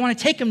food, like I want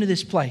to take them to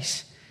this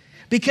place.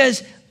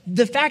 Because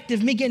the fact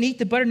of me getting to eat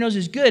the butter noodles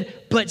is good,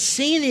 but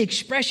seeing the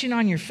expression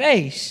on your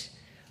face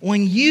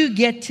when you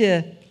get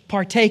to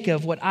partake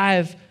of what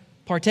I've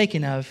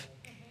partaken of,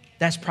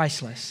 that's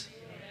priceless.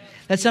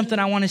 That's something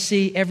I want to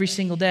see every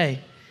single day.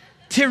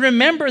 To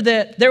remember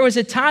that there was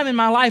a time in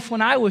my life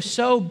when I was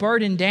so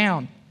burdened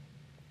down,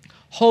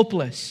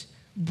 hopeless,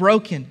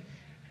 broken,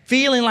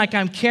 feeling like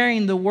I'm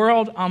carrying the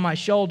world on my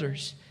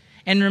shoulders,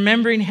 and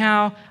remembering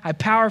how I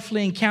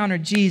powerfully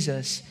encountered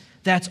Jesus,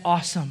 that's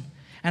awesome.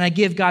 And I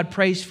give God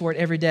praise for it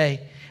every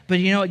day. But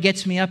you know what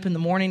gets me up in the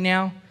morning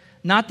now?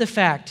 Not the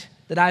fact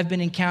that I've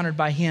been encountered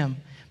by Him,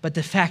 but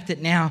the fact that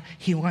now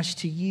He wants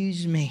to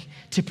use me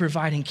to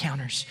provide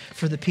encounters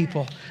for the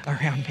people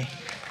around me.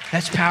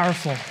 That's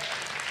powerful.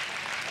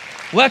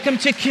 Welcome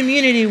to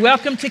community.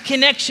 Welcome to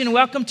connection.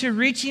 Welcome to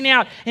reaching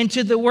out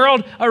into the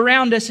world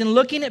around us and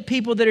looking at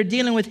people that are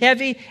dealing with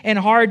heavy and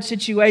hard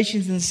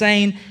situations and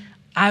saying,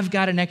 I've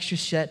got an extra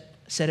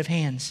set of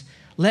hands.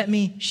 Let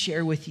me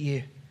share with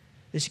you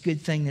this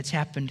good thing that's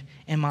happened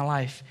in my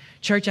life.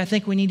 Church, I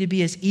think we need to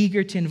be as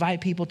eager to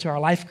invite people to our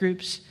life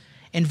groups,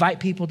 invite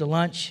people to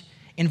lunch,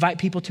 invite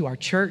people to our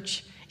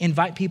church,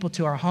 invite people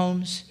to our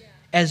homes,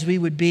 as we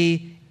would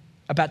be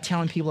about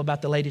telling people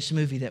about the latest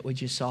movie that we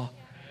just saw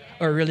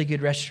or a really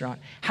good restaurant.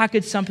 How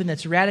could something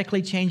that's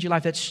radically changed your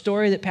life, that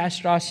story that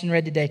Pastor Austin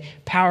read today,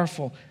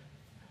 powerful.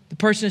 The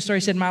person in the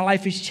story said, my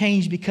life has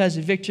changed because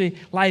of Victory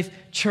Life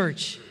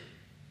Church.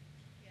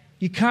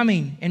 You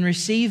coming and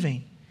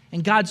receiving,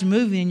 and God's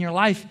moving in your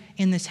life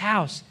in this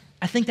house.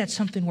 I think that's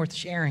something worth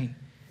sharing.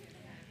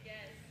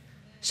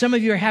 Some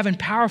of you are having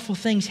powerful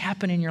things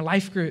happen in your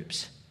life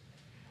groups.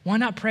 Why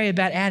not pray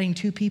about adding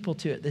 2 people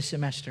to it this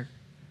semester?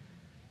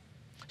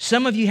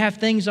 Some of you have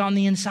things on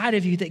the inside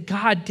of you that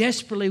God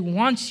desperately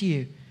wants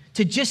you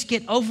to just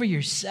get over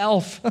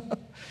yourself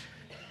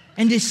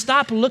and to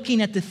stop looking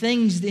at the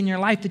things in your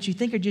life that you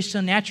think are just so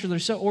natural, they're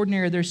so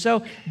ordinary, they're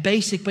so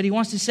basic. But He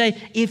wants to say,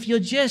 if you'll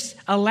just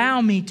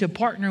allow me to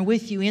partner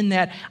with you in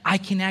that, I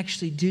can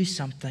actually do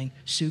something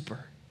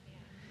super.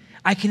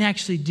 I can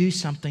actually do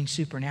something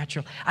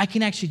supernatural. I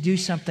can actually do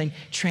something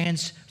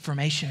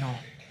transformational.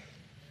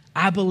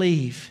 I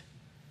believe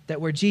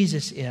that where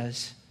Jesus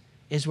is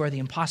where the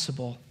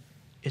impossible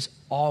is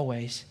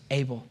always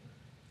able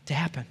to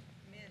happen.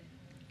 Amen.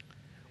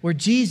 Where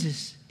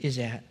Jesus is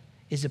at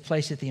is a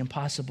place that the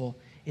impossible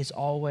is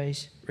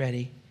always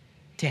ready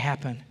to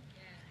happen.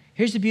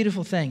 Here's the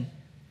beautiful thing.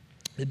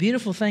 The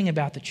beautiful thing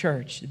about the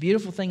church, the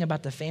beautiful thing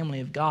about the family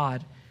of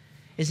God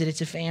is that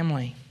it's a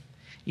family.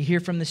 You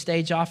hear from the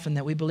stage often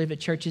that we believe that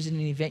church isn't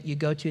an event you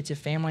go to, it's a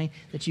family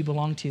that you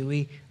belong to.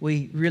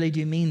 We really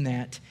do mean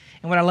that.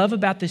 And what I love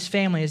about this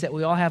family is that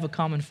we all have a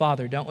common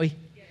Father, don't we?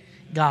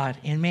 God.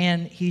 And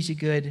man, He's a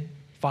good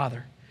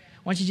Father.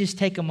 Why don't you just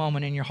take a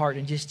moment in your heart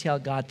and just tell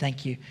God,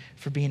 thank you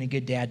for being a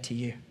good dad to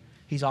you.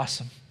 He's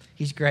awesome.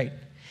 He's great.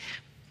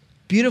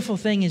 Beautiful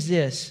thing is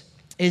this,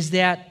 is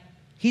that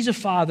He's a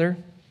Father,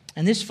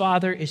 and this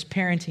Father is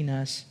parenting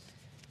us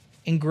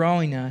and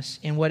growing us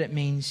in what it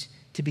means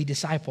to be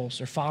disciples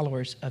or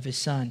followers of His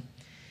Son.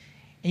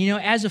 And you know,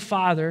 as a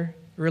father,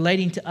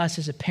 relating to us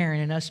as a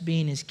parent and us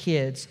being His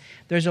kids,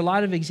 there's a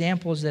lot of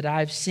examples that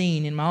I've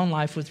seen in my own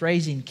life with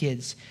raising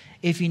kids.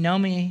 If you know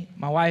me,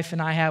 my wife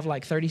and I have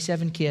like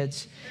 37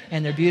 kids,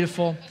 and they're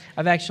beautiful.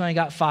 I've actually only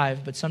got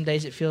 5, but some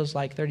days it feels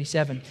like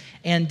 37.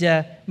 And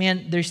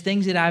man, there's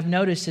things that I've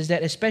noticed is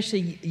that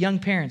especially young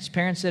parents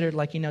that are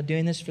like,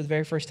 doing this for the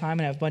very first time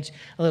and have a bunch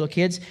of little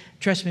kids,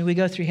 trust me, we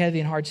go through heavy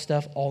and hard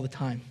stuff all the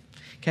time.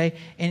 Okay?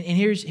 And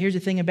here's the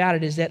thing about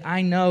it is that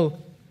I know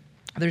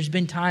there's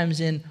been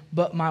times in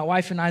my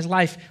wife and I's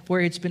life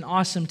where it's been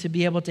awesome to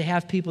be able to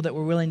have people that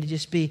were willing to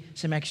just be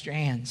some extra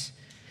hands.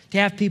 To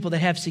have people that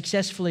have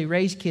successfully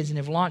raised kids and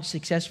have launched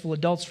successful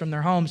adults from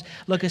their homes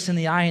look us in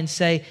the eye and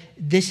say,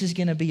 this is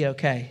going to be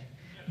okay.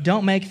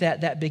 Don't make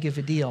that big of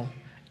a deal.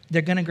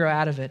 They're going to grow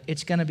out of it.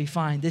 It's going to be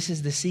fine. This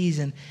is the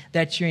season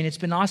that you're in. It's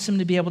been awesome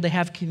to be able to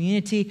have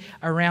community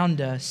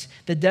around us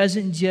that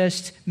doesn't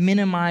just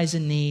minimize a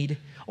need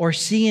or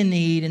see a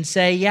need and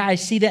say, yeah, I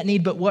see that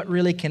need, but what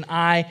really can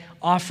I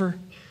offer?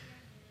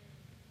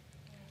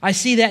 I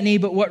see that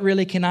need, but what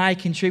really can I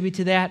contribute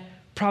to that?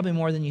 Probably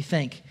more than you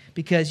think,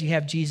 because you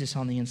have Jesus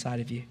on the inside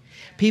of you.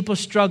 People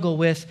struggle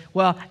with,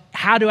 well,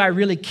 how do I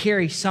really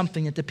carry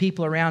something that the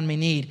people around me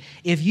need?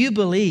 If you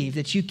believe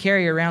that you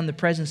carry around the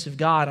presence of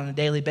God on a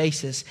daily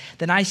basis,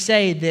 then I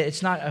say that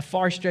it's not a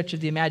far stretch of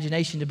the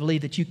imagination to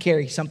believe that you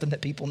carry something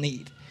that people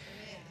need.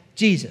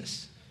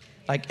 Jesus.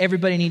 Like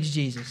everybody needs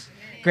Jesus.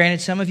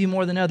 Granted, some of you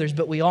more than others,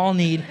 but we all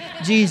need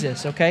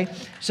Jesus, okay?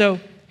 So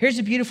here's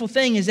the beautiful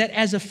thing is that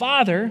as a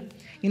father,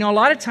 a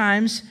lot of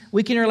times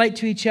we can relate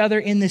to each other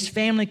in this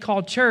family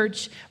called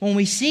church when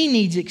we see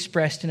needs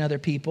expressed in other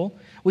people.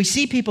 We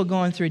see people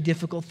going through a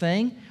difficult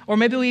thing, or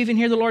maybe we even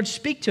hear the Lord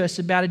speak to us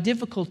about a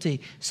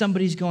difficulty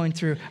somebody's going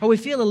through, or we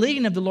feel the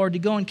leading of the Lord to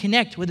go and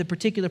connect with a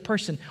particular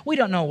person. We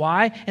don't know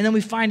why, and then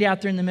we find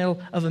out they're in the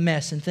middle of a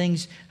mess and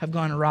things have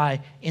gone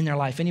awry in their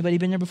life. Anybody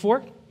been there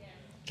before?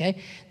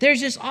 Okay.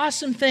 There's this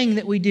awesome thing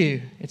that we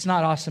do. It's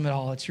not awesome at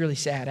all. It's really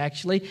sad,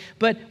 actually.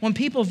 But when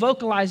people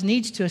vocalize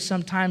needs to us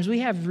sometimes, we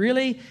have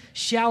really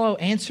shallow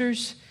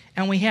answers.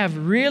 And we have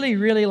really,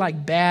 really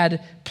like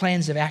bad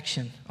plans of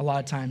action a lot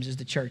of times as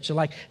the church. So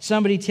like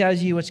somebody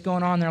tells you what's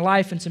going on in their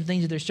life and some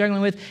things that they're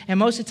struggling with. And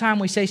most of the time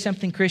we say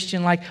something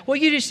Christian like, well,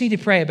 you just need to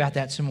pray about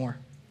that some more.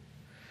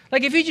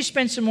 Like if you just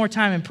spend some more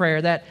time in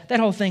prayer, that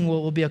whole thing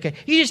will be okay.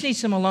 You just need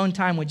some alone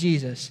time with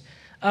Jesus.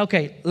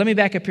 Okay, let me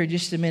back up here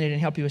just a minute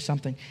and help you with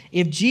something.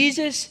 If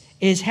Jesus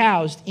is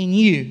housed in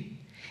you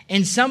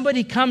and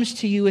somebody comes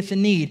to you with a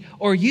need,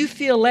 or you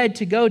feel led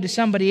to go to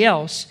somebody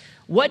else,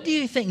 what do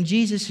you think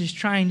Jesus is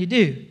trying to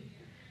do?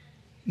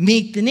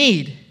 Meet the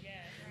need.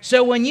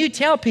 So when you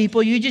tell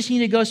people you just need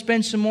to go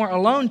spend some more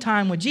alone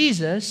time with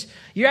Jesus,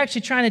 you're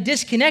actually trying to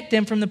disconnect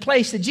them from the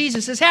place that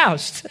Jesus is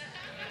housed.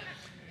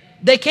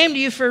 They came to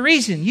you for a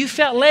reason. You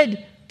felt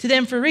led to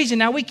them for a reason.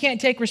 Now, we can't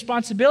take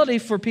responsibility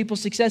for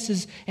people's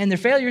successes and their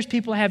failures.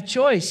 People have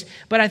choice.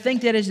 But I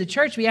think that as the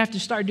church, we have to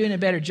start doing a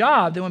better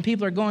job that when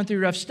people are going through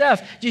rough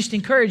stuff, just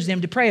encourage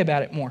them to pray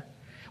about it more.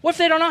 What if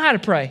they don't know how to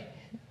pray?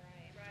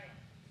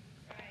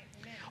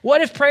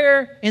 What if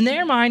prayer in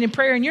their mind and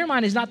prayer in your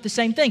mind is not the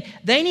same thing?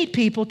 They need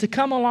people to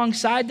come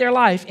alongside their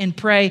life and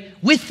pray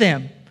with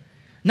them,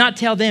 not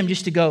tell them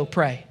just to go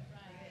pray.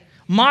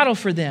 Model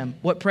for them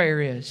what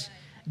prayer is.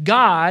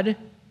 God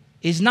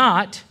is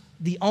not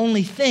the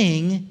only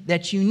thing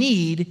that you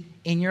need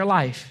in your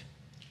life.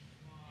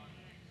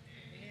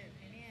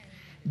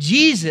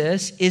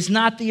 Jesus is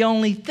not the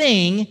only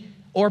thing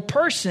or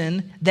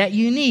person that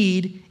you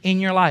need in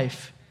your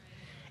life.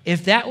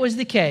 If that was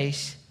the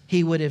case,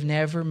 He would have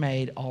never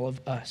made all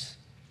of us.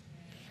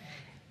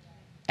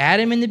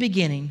 Adam in the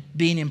beginning,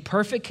 being in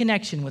perfect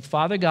connection with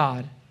Father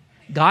God,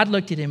 God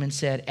looked at him and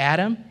said,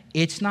 Adam,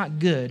 it's not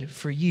good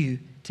for you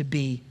to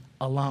be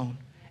alone.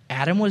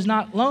 Adam was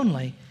not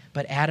lonely,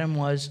 but Adam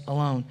was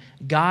alone.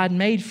 God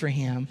made for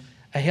him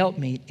a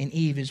helpmeet in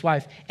Eve, his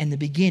wife, and the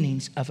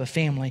beginnings of a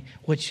family,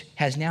 which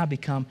has now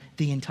become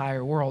the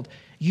entire world.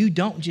 You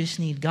don't just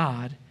need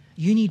God,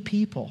 you need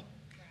people.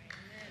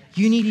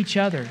 You need each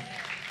other.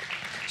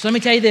 So let me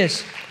tell you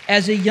this.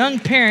 As a young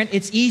parent,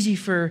 it's easy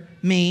for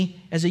me,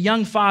 as a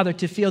young father,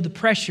 to feel the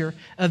pressure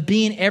of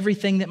being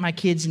everything that my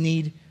kids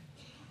need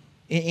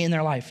in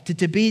their life.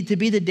 To be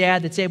the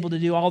dad that's able to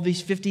do all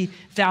these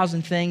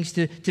 50,000 things,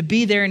 to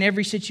be there in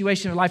every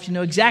situation of life, to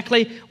know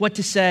exactly what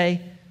to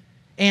say.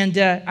 And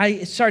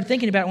I started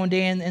thinking about it one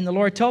day, and the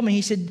Lord told me,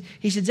 He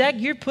said, Zach,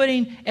 you're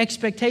putting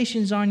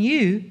expectations on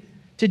you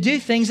to do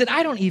things that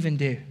I don't even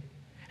do.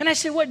 And I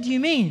said, what do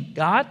you mean,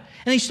 God?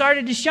 And He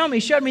started to show me.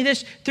 He showed me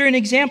this through an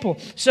example.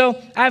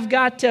 So I've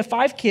got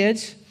 5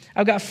 kids.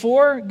 I've got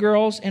 4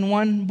 girls and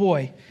 1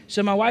 boy.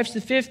 So my wife's the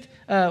 5th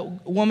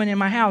woman in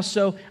my house.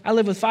 So I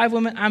live with 5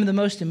 women. I'm the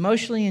most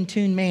emotionally in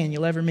tune man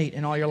you'll ever meet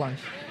in all your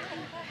life.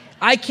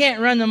 I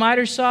can't run the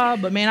miter saw,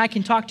 but man, I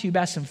can talk to you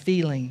about some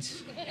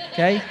feelings,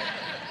 okay?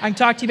 I can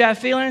talk to you about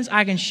feelings.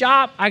 I can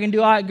shop. I can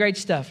do all that great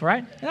stuff,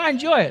 right? And I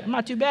enjoy it. I'm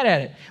not too bad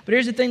at it. But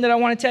here's the thing that I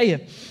want to tell you,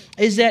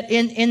 is that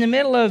in the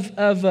middle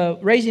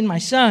of raising my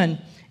son,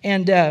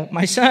 and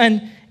my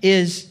son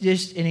is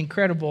just an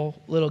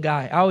incredible little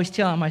guy. I always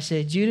tell him, I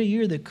say, Judah,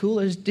 you're the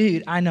coolest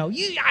dude I know.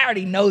 I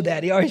already know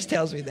that. He always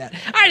tells me that.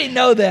 I already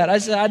know that. I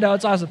said, I know,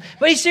 it's awesome.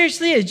 But he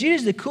seriously is.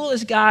 Judah's the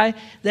coolest guy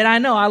that I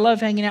know. I love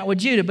hanging out with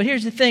Judah. But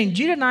here's the thing.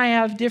 Judah and I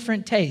have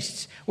different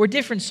tastes. We're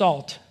different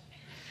salt.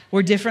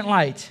 We're different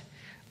light.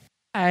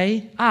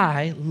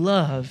 I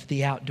love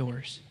the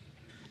outdoors.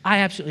 I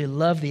absolutely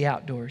love the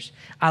outdoors.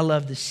 I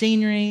love the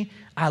scenery.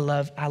 I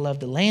love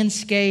the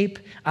landscape.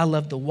 I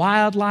love the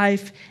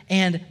wildlife.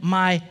 And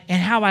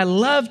how I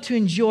love to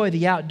enjoy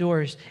the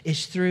outdoors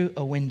is through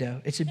a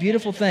window. It's a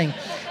beautiful thing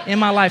in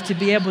my life to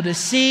be able to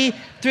see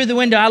through the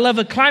window. I love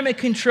a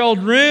climate-controlled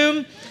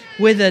room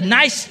with a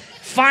nice,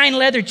 fine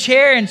leather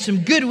chair and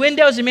some good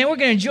windows. And man, we're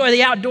going to enjoy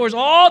the outdoors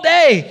all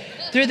day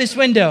through this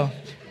window.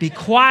 Be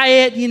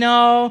quiet,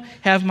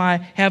 have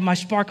my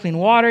sparkling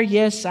water.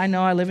 Yes, I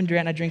know I live in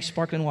Durant and I drink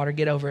sparkling water.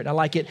 Get over it. I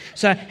like it.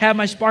 So I have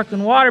my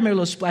sparkling water, maybe a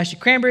little splash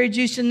of cranberry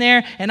juice in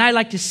there. And I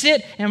like to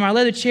sit in my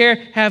leather chair,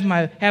 have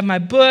my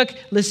book,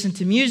 listen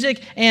to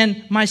music.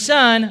 And my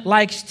son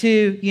likes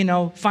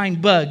to,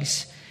 find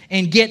bugs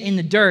and get in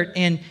the dirt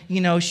and,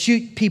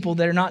 shoot people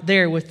that are not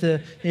there with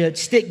the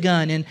stick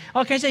gun. And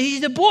okay, so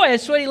he's a boy.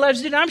 That's what he loves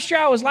to do. And I'm sure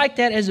I was like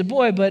that as a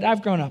boy, but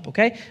I've grown up,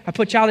 okay? I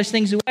put childish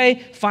things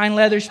away, fine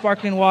leather,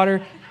 sparkling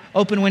water,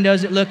 open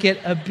windows that look at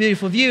a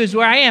beautiful view is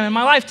where I am in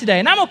my life today.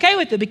 And I'm okay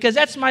with it because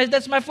that's my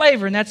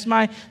flavor and that's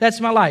my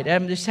light.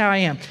 That's just how I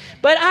am.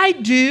 But I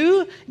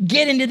do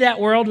get into that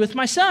world with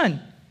my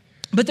son.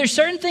 But there's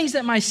certain things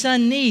that my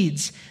son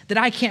needs that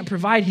I can't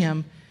provide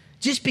him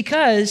just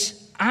because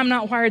I'm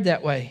not wired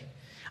that way.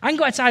 I can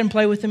go outside and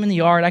play with them in the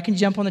yard. I can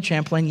jump on the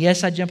trampoline.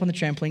 Yes, I jump on the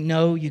trampoline.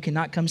 No, you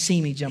cannot come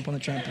see me jump on the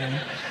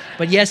trampoline.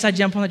 But yes, I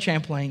jump on the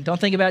trampoline. Don't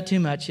think about it too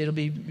much.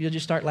 You'll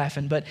just start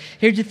laughing. But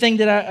here's the thing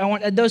that I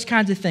want, those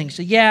kinds of things.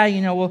 So yeah,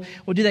 we'll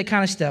do that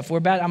kind of stuff.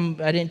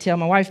 I didn't tell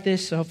my wife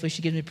this, so hopefully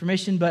she gives me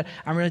permission, but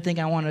I really think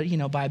I want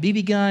to, buy a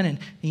BB gun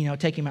and,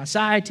 take him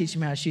outside, teach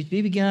him how to shoot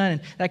the BB gun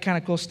and that kind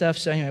of cool stuff.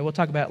 So anyway, we'll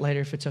talk about it later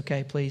if it's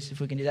okay, please, if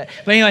we can do that.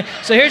 But anyway,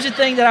 so here's the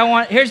thing that I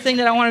want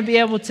to be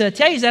able to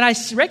tell you is that I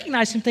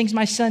recognize some things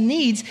my son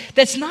needs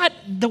that's not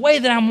the way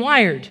that I'm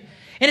wired.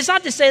 And it's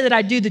not to say that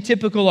I do the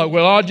typical,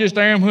 I just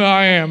am who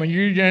I am.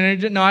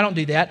 No, I don't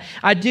do that.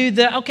 I do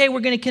we're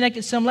going to connect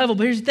at some level.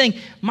 But here's the thing.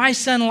 My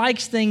son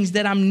likes things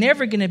that I'm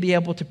never going to be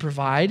able to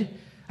provide.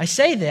 I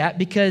say that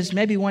because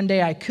maybe one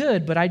day I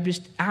could, but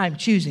I'm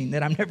choosing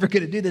that I'm never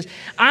going to do this.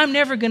 I'm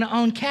never going to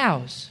own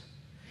cows.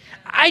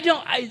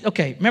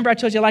 Remember I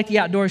told you I like the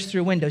outdoors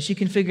through windows. You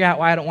can figure out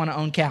why I don't want to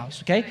own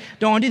cows, okay?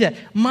 Don't want to do that.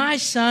 My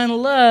son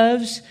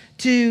loves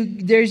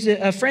there's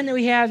a friend that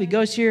we have. He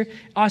goes here,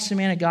 awesome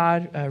man of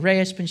God,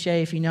 Ray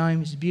Espenshea, if you know him.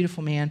 He's a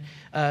beautiful man,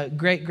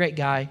 great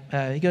guy.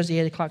 He goes to the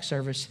 8 o'clock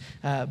service,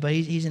 but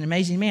he's an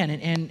amazing man,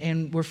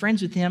 and we're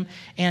friends with him.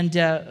 And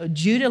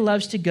Judah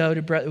loves to go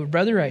to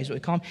Brother Ray's, what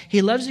we call him.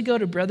 He loves to go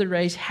to Brother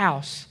Ray's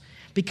house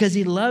because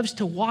he loves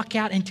to walk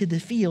out into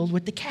the field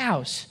with the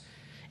cows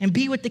and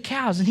be with the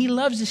cows, and he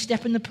loves to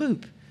step in the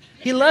poop.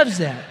 He loves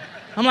that.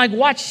 I'm like,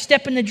 watch,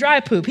 step in the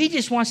dry poop. He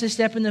just wants to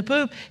step in the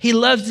poop. He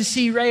loves to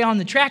see Ray on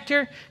the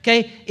tractor.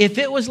 Okay, if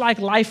it was like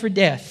life or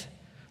death,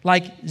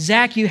 like,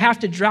 Zach, you have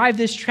to drive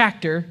this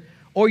tractor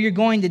or you're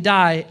going to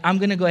die, I'm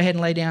going to go ahead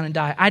and lay down and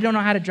die. I don't know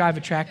how to drive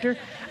a tractor.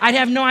 I'd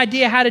have no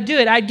idea how to do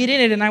it. I'd get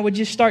in it and I would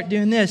just start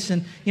doing this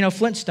and,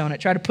 Flintstone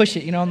it, try to push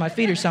it, on my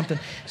feet or something.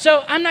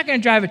 So I'm not going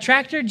to drive a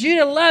tractor.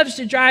 Judah loves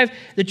to drive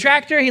the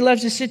tractor. He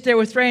loves to sit there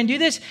with Ray and do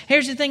this.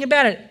 Here's the thing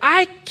about it.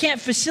 I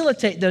can't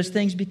facilitate those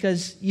things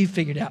because you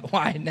figured out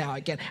why now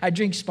I can't. I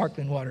drink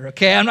sparkling water,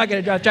 okay? I'm not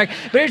going to drive a tractor.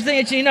 But here's the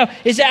thing that you know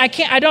is that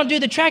I don't do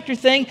the tractor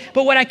thing,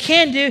 but what I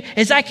can do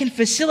is I can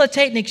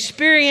facilitate an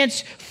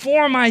experience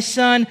for my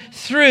son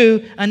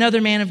through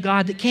another man of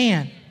God that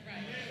can.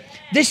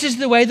 This is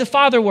the way the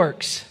Father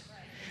works.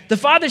 The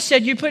Father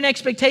said, you're putting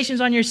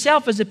expectations on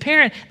yourself as a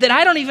parent that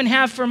I don't even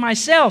have for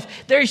myself.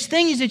 There's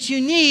things that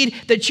you need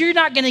that you're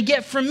not going to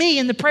get from me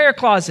in the prayer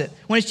closet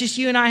when it's just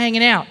you and I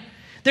hanging out.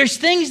 There's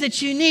things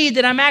that you need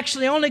that I'm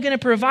actually only going to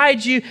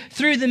provide you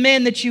through the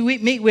men that you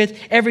meet with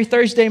every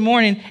Thursday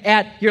morning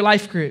at your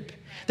life group.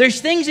 There's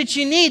things that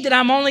you need that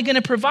I'm only going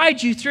to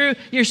provide you through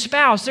your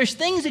spouse. There's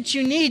things that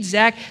you need,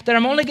 Zach, that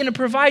I'm only going to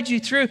provide you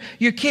through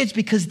your kids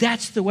because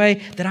that's the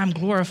way that I'm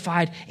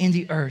glorified in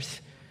the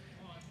earth.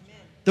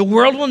 The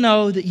world will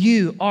know that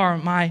you are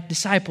my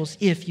disciples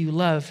if you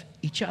love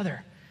each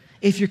other,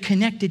 if you're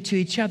connected to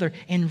each other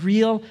in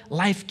real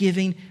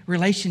life-giving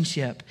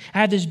relationship. I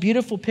have this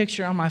beautiful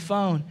picture on my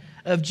phone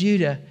of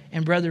Judah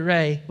and Brother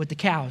Ray with the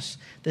cows.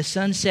 The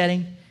sun's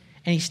setting,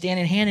 and he's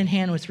standing hand in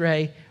hand with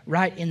Ray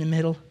right in the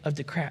middle of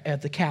the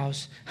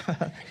cows.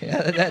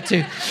 Yeah, that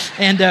too.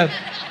 And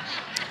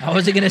I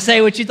wasn't going to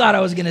say what you thought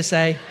I was going to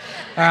say.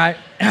 All right.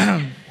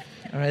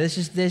 All right, this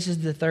is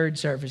the third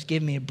service.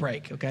 Give me a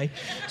break, okay?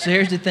 So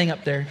here's the thing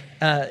up there.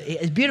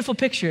 It's a beautiful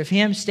picture of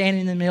him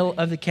standing in the middle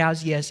of the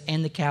cows, yes,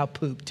 and the cow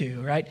poop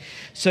too, right?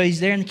 So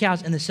he's there in the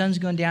cows, and the sun's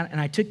going down, and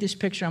I took this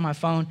picture on my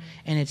phone,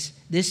 and it's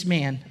this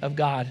man of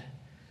God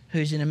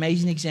who's an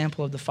amazing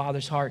example of the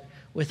Father's heart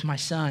with my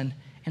son.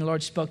 And the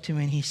Lord spoke to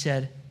me, and he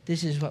said,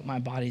 this is what my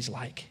body's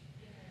like.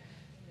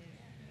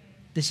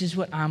 This is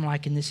what I'm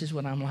like, and this is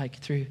what I'm like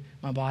through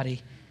my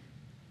body.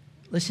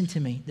 Listen to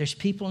me. There's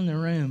people in the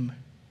room.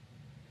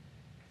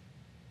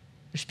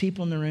 There's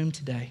people in the room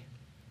today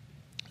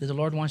that the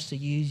Lord wants to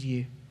use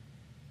you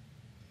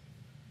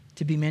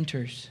to be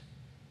mentors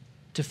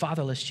to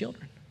fatherless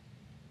children.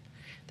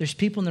 There's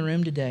people in the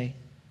room today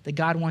that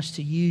God wants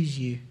to use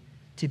you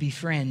to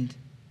befriend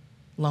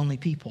lonely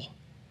people.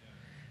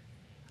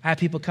 I have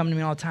people come to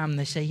me all the time and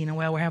they say,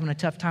 we're having a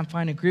tough time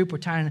finding a group. We're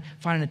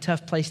finding a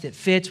tough place that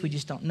fits. We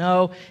just don't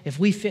know if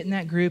we fit in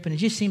that group. And it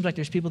just seems like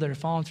there's people that are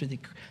falling through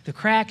the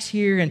cracks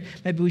here, and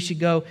maybe we should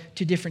go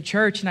to a different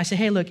church. And I say,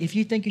 hey, look, if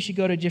you think you should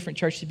go to a different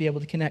church to be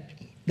able to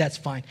connect, that's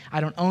fine. I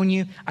don't own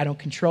you. I don't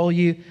control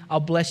you. I'll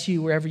bless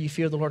you wherever you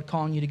feel the Lord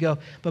calling you to go.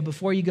 But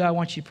before you go, I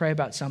want you to pray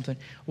about something.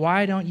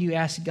 Why don't you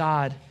ask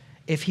God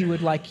if he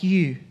would like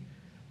you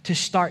to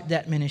start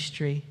that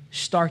ministry,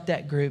 start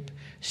that group,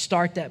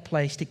 start that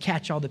place to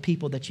catch all the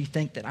people that you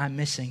think that I'm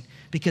missing?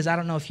 Because I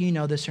don't know if you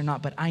know this or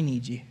not, but I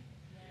need you.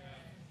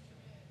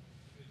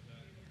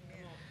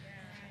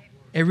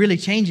 It really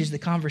changes the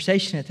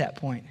conversation at that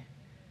point.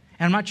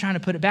 And I'm not trying to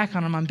put it back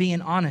on them. I'm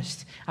being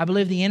honest. I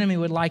believe the enemy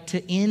would like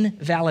to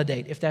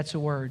invalidate, if that's a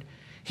word.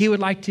 He would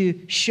like to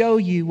show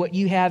you what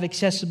you have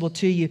accessible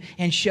to you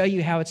and show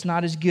you how it's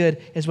not as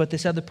good as what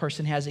this other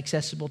person has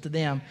accessible to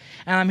them.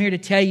 And I'm here to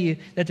tell you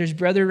that there's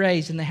Brother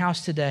Rays in the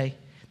house today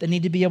that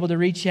need to be able to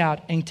reach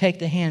out and take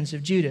the hands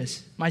of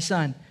Judas, my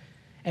son,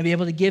 and be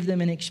able to give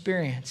them an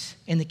experience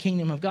in the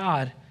kingdom of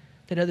God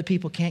that other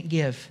people can't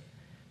give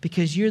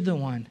because you're the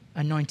one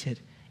anointed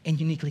and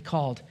uniquely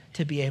called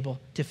to be able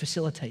to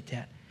facilitate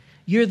that.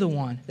 You're the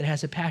one that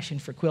has a passion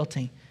for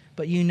quilting,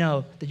 but you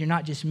know that you're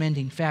not just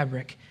mending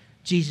fabric.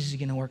 Jesus is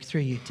going to work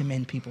through you to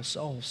mend people's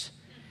souls.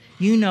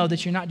 You know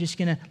that you're not just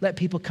going to let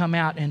people come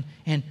out and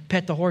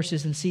pet the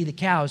horses and see the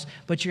cows,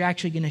 but you're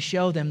actually going to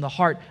show them the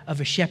heart of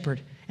a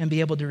shepherd and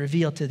be able to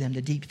reveal to them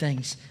the deep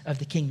things of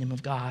the kingdom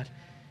of God.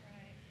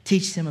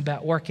 Teach them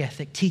about work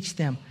ethic. Teach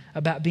them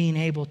about being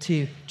able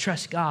to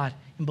trust God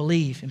and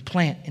believe and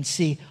plant and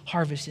see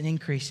harvest and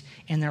increase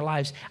in their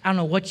lives. I don't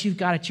know what you've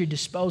got at your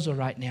disposal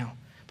right now,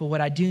 but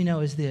what I do know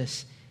is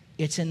this: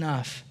 it's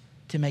enough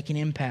to make an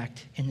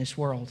impact in this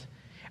world.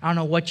 I don't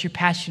know what you're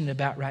passionate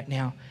about right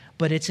now,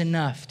 but it's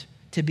enough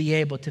to be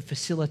able to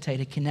facilitate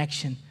a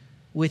connection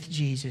with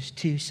Jesus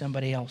to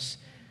somebody else.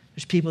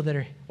 There's people that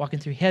are walking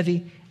through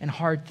heavy and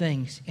hard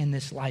things in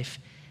this life,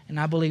 and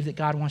I believe that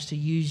God wants to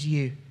use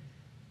you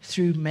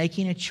through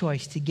making a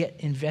choice to get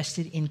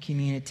invested in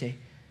community.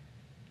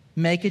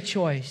 Make a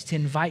choice to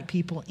invite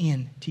people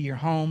in to your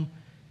home,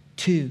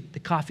 to the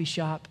coffee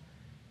shop,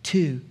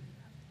 to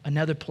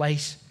another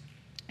place,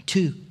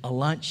 to a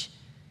lunch,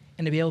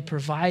 and to be able to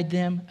provide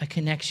them a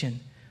connection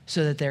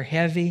so that their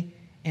heavy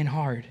and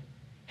hard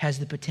has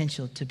the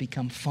potential to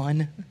become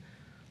fun,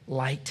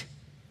 light,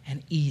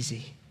 and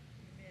easy.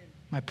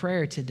 My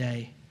prayer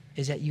today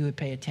is that you would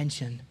pay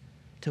attention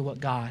to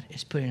what God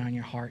is putting on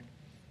your heart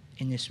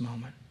in this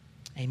moment.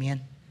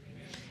 Amen.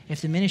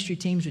 If the ministry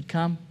teams would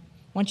come,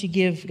 why don't you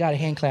give God a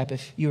hand clap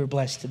if you were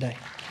blessed today.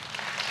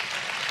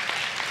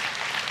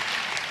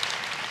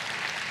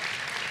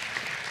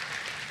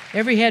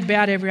 Every head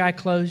bowed, every eye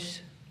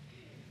closed.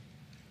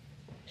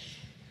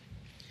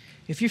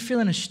 If you're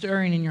feeling a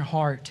stirring in your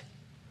heart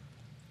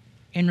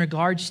in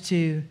regards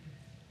to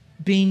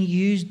being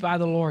used by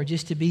the Lord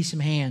just to be some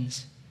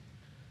hands,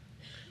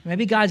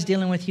 maybe God's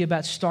dealing with you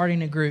about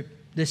starting a group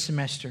this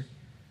semester.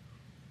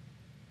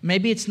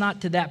 Maybe it's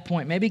not to that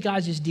point. Maybe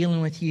God's just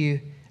dealing with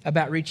you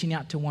about reaching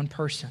out to one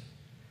person.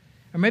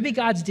 Or maybe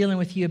God's dealing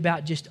with you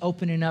about just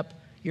opening up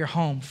your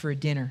home for a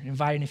dinner,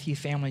 inviting a few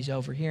families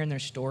over, hearing their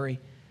story.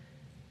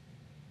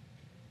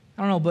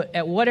 I don't know, but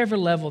at whatever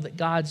level that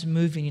God's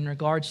moving in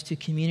regards to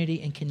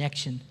community and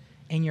connection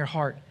in your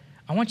heart,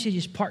 I want you to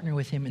just partner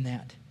with Him in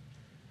that.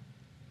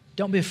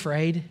 Don't be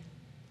afraid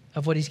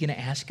of what He's going to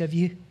ask of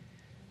you.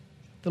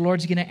 The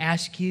Lord's going to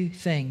ask you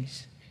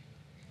things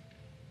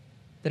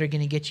that are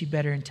going to get you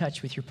better in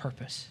touch with your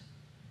purpose.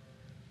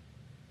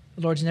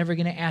 The Lord's never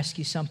going to ask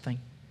you something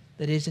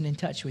that isn't in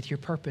touch with your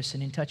purpose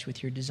and in touch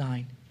with your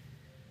design.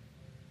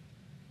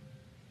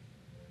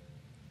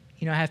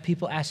 You know, I have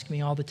people ask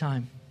me all the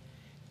time,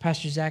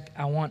 Pastor Zach,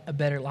 I want a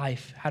better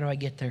life. How do I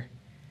get there?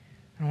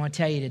 And I want to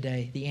tell you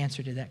today the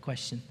answer to that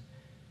question.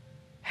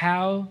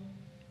 How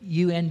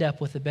you end up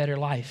with a better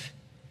life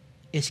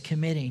is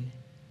committing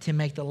to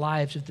make the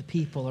lives of the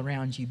people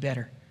around you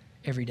better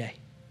every day.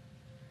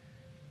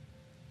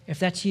 If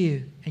that's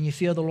you and you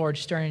feel the Lord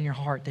stirring in your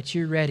heart that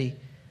you're ready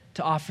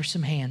to offer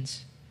some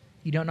hands,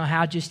 you don't know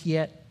how just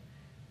yet.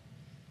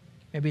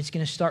 Maybe it's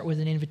going to start with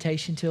an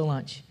invitation to a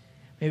lunch.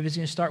 Maybe it's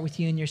going to start with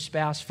you and your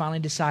spouse finally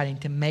deciding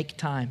to make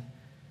time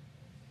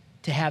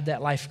to have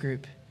that life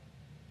group,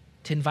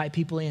 to invite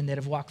people in that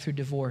have walked through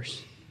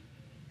divorce,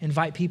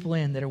 invite people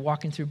in that are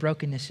walking through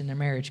brokenness in their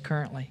marriage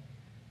currently,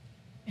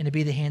 and to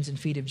be the hands and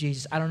feet of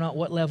Jesus. I don't know at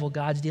what level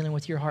God's dealing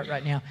with your heart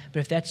right now, but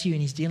if that's you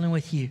and He's dealing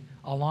with you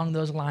along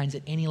those lines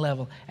at any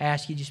level, I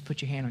ask you just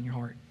put your hand on your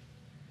heart.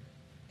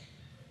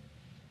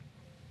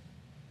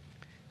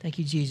 Thank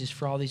you, Jesus,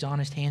 for all these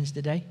honest hands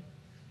today.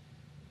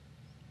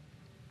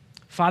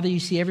 Father,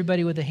 you see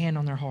everybody with a hand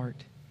on their heart.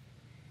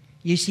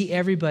 You see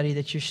everybody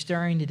that you're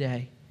stirring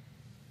today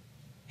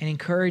and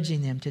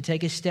encouraging them to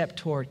take a step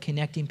toward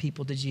connecting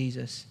people to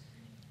Jesus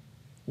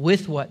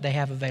with what they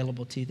have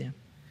available to them.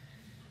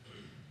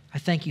 I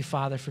thank you,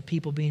 Father, for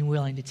people being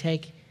willing to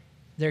take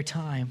their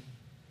time,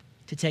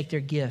 to take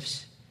their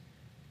gifts,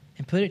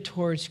 and put it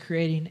towards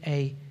creating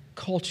a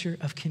culture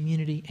of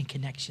community and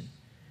connection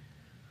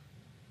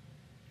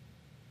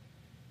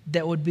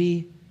that would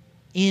be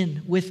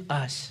in with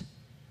us,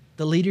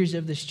 the leaders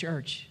of this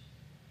church,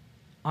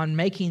 on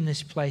making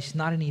this place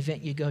not an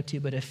event you go to,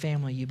 but a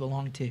family you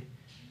belong to.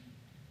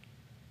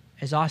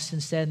 As Austin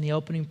said in the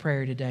opening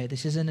prayer today,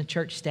 this isn't a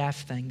church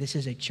staff thing. This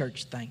is a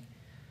church thing.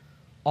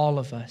 All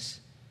of us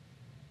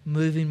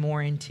moving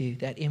more into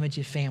that image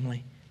of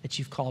family that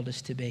you've called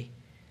us to be.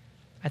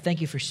 I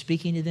thank you for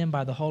speaking to them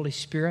by the Holy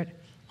Spirit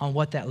on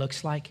what that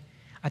looks like.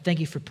 I thank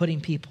you for putting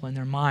people in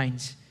their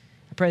minds.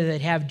 I pray that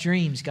they'd have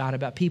dreams, God,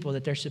 about people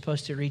that they're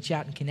supposed to reach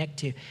out and connect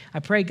to.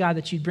 I pray, God,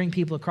 that you'd bring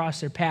people across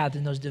their paths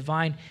in those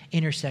divine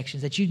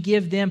intersections, that you'd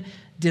give them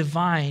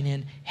divine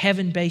and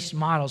heaven-based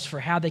models for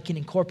how they can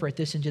incorporate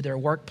this into their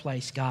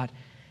workplace, God,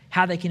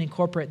 how they can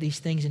incorporate these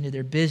things into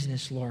their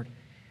business, Lord.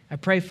 I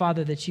pray,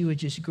 Father, that you would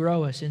just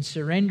grow us in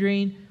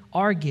surrendering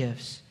our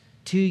gifts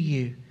to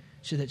you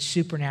so that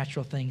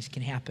supernatural things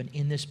can happen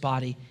in this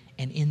body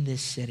and in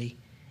this city.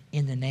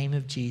 In the name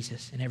of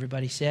Jesus. And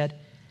everybody said,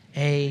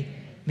 Amen.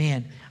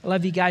 Man, I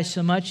love you guys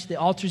so much. The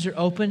altars are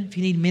open. If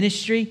you need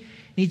ministry, you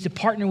need to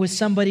partner with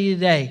somebody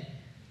today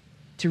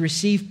to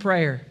receive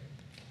prayer.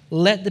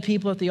 Let the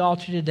people at the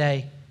altar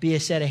today be a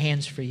set of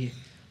hands for you.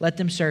 Let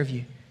them serve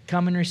you.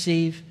 Come and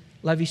receive.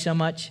 Love you so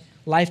much.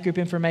 Life group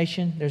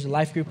information. There's a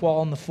life group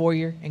wall on the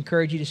foyer.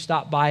 Encourage you to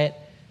stop by it.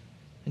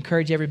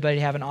 Encourage everybody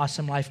to have an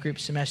awesome life group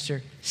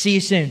semester. See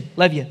you soon.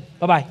 Love you.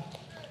 Bye-bye.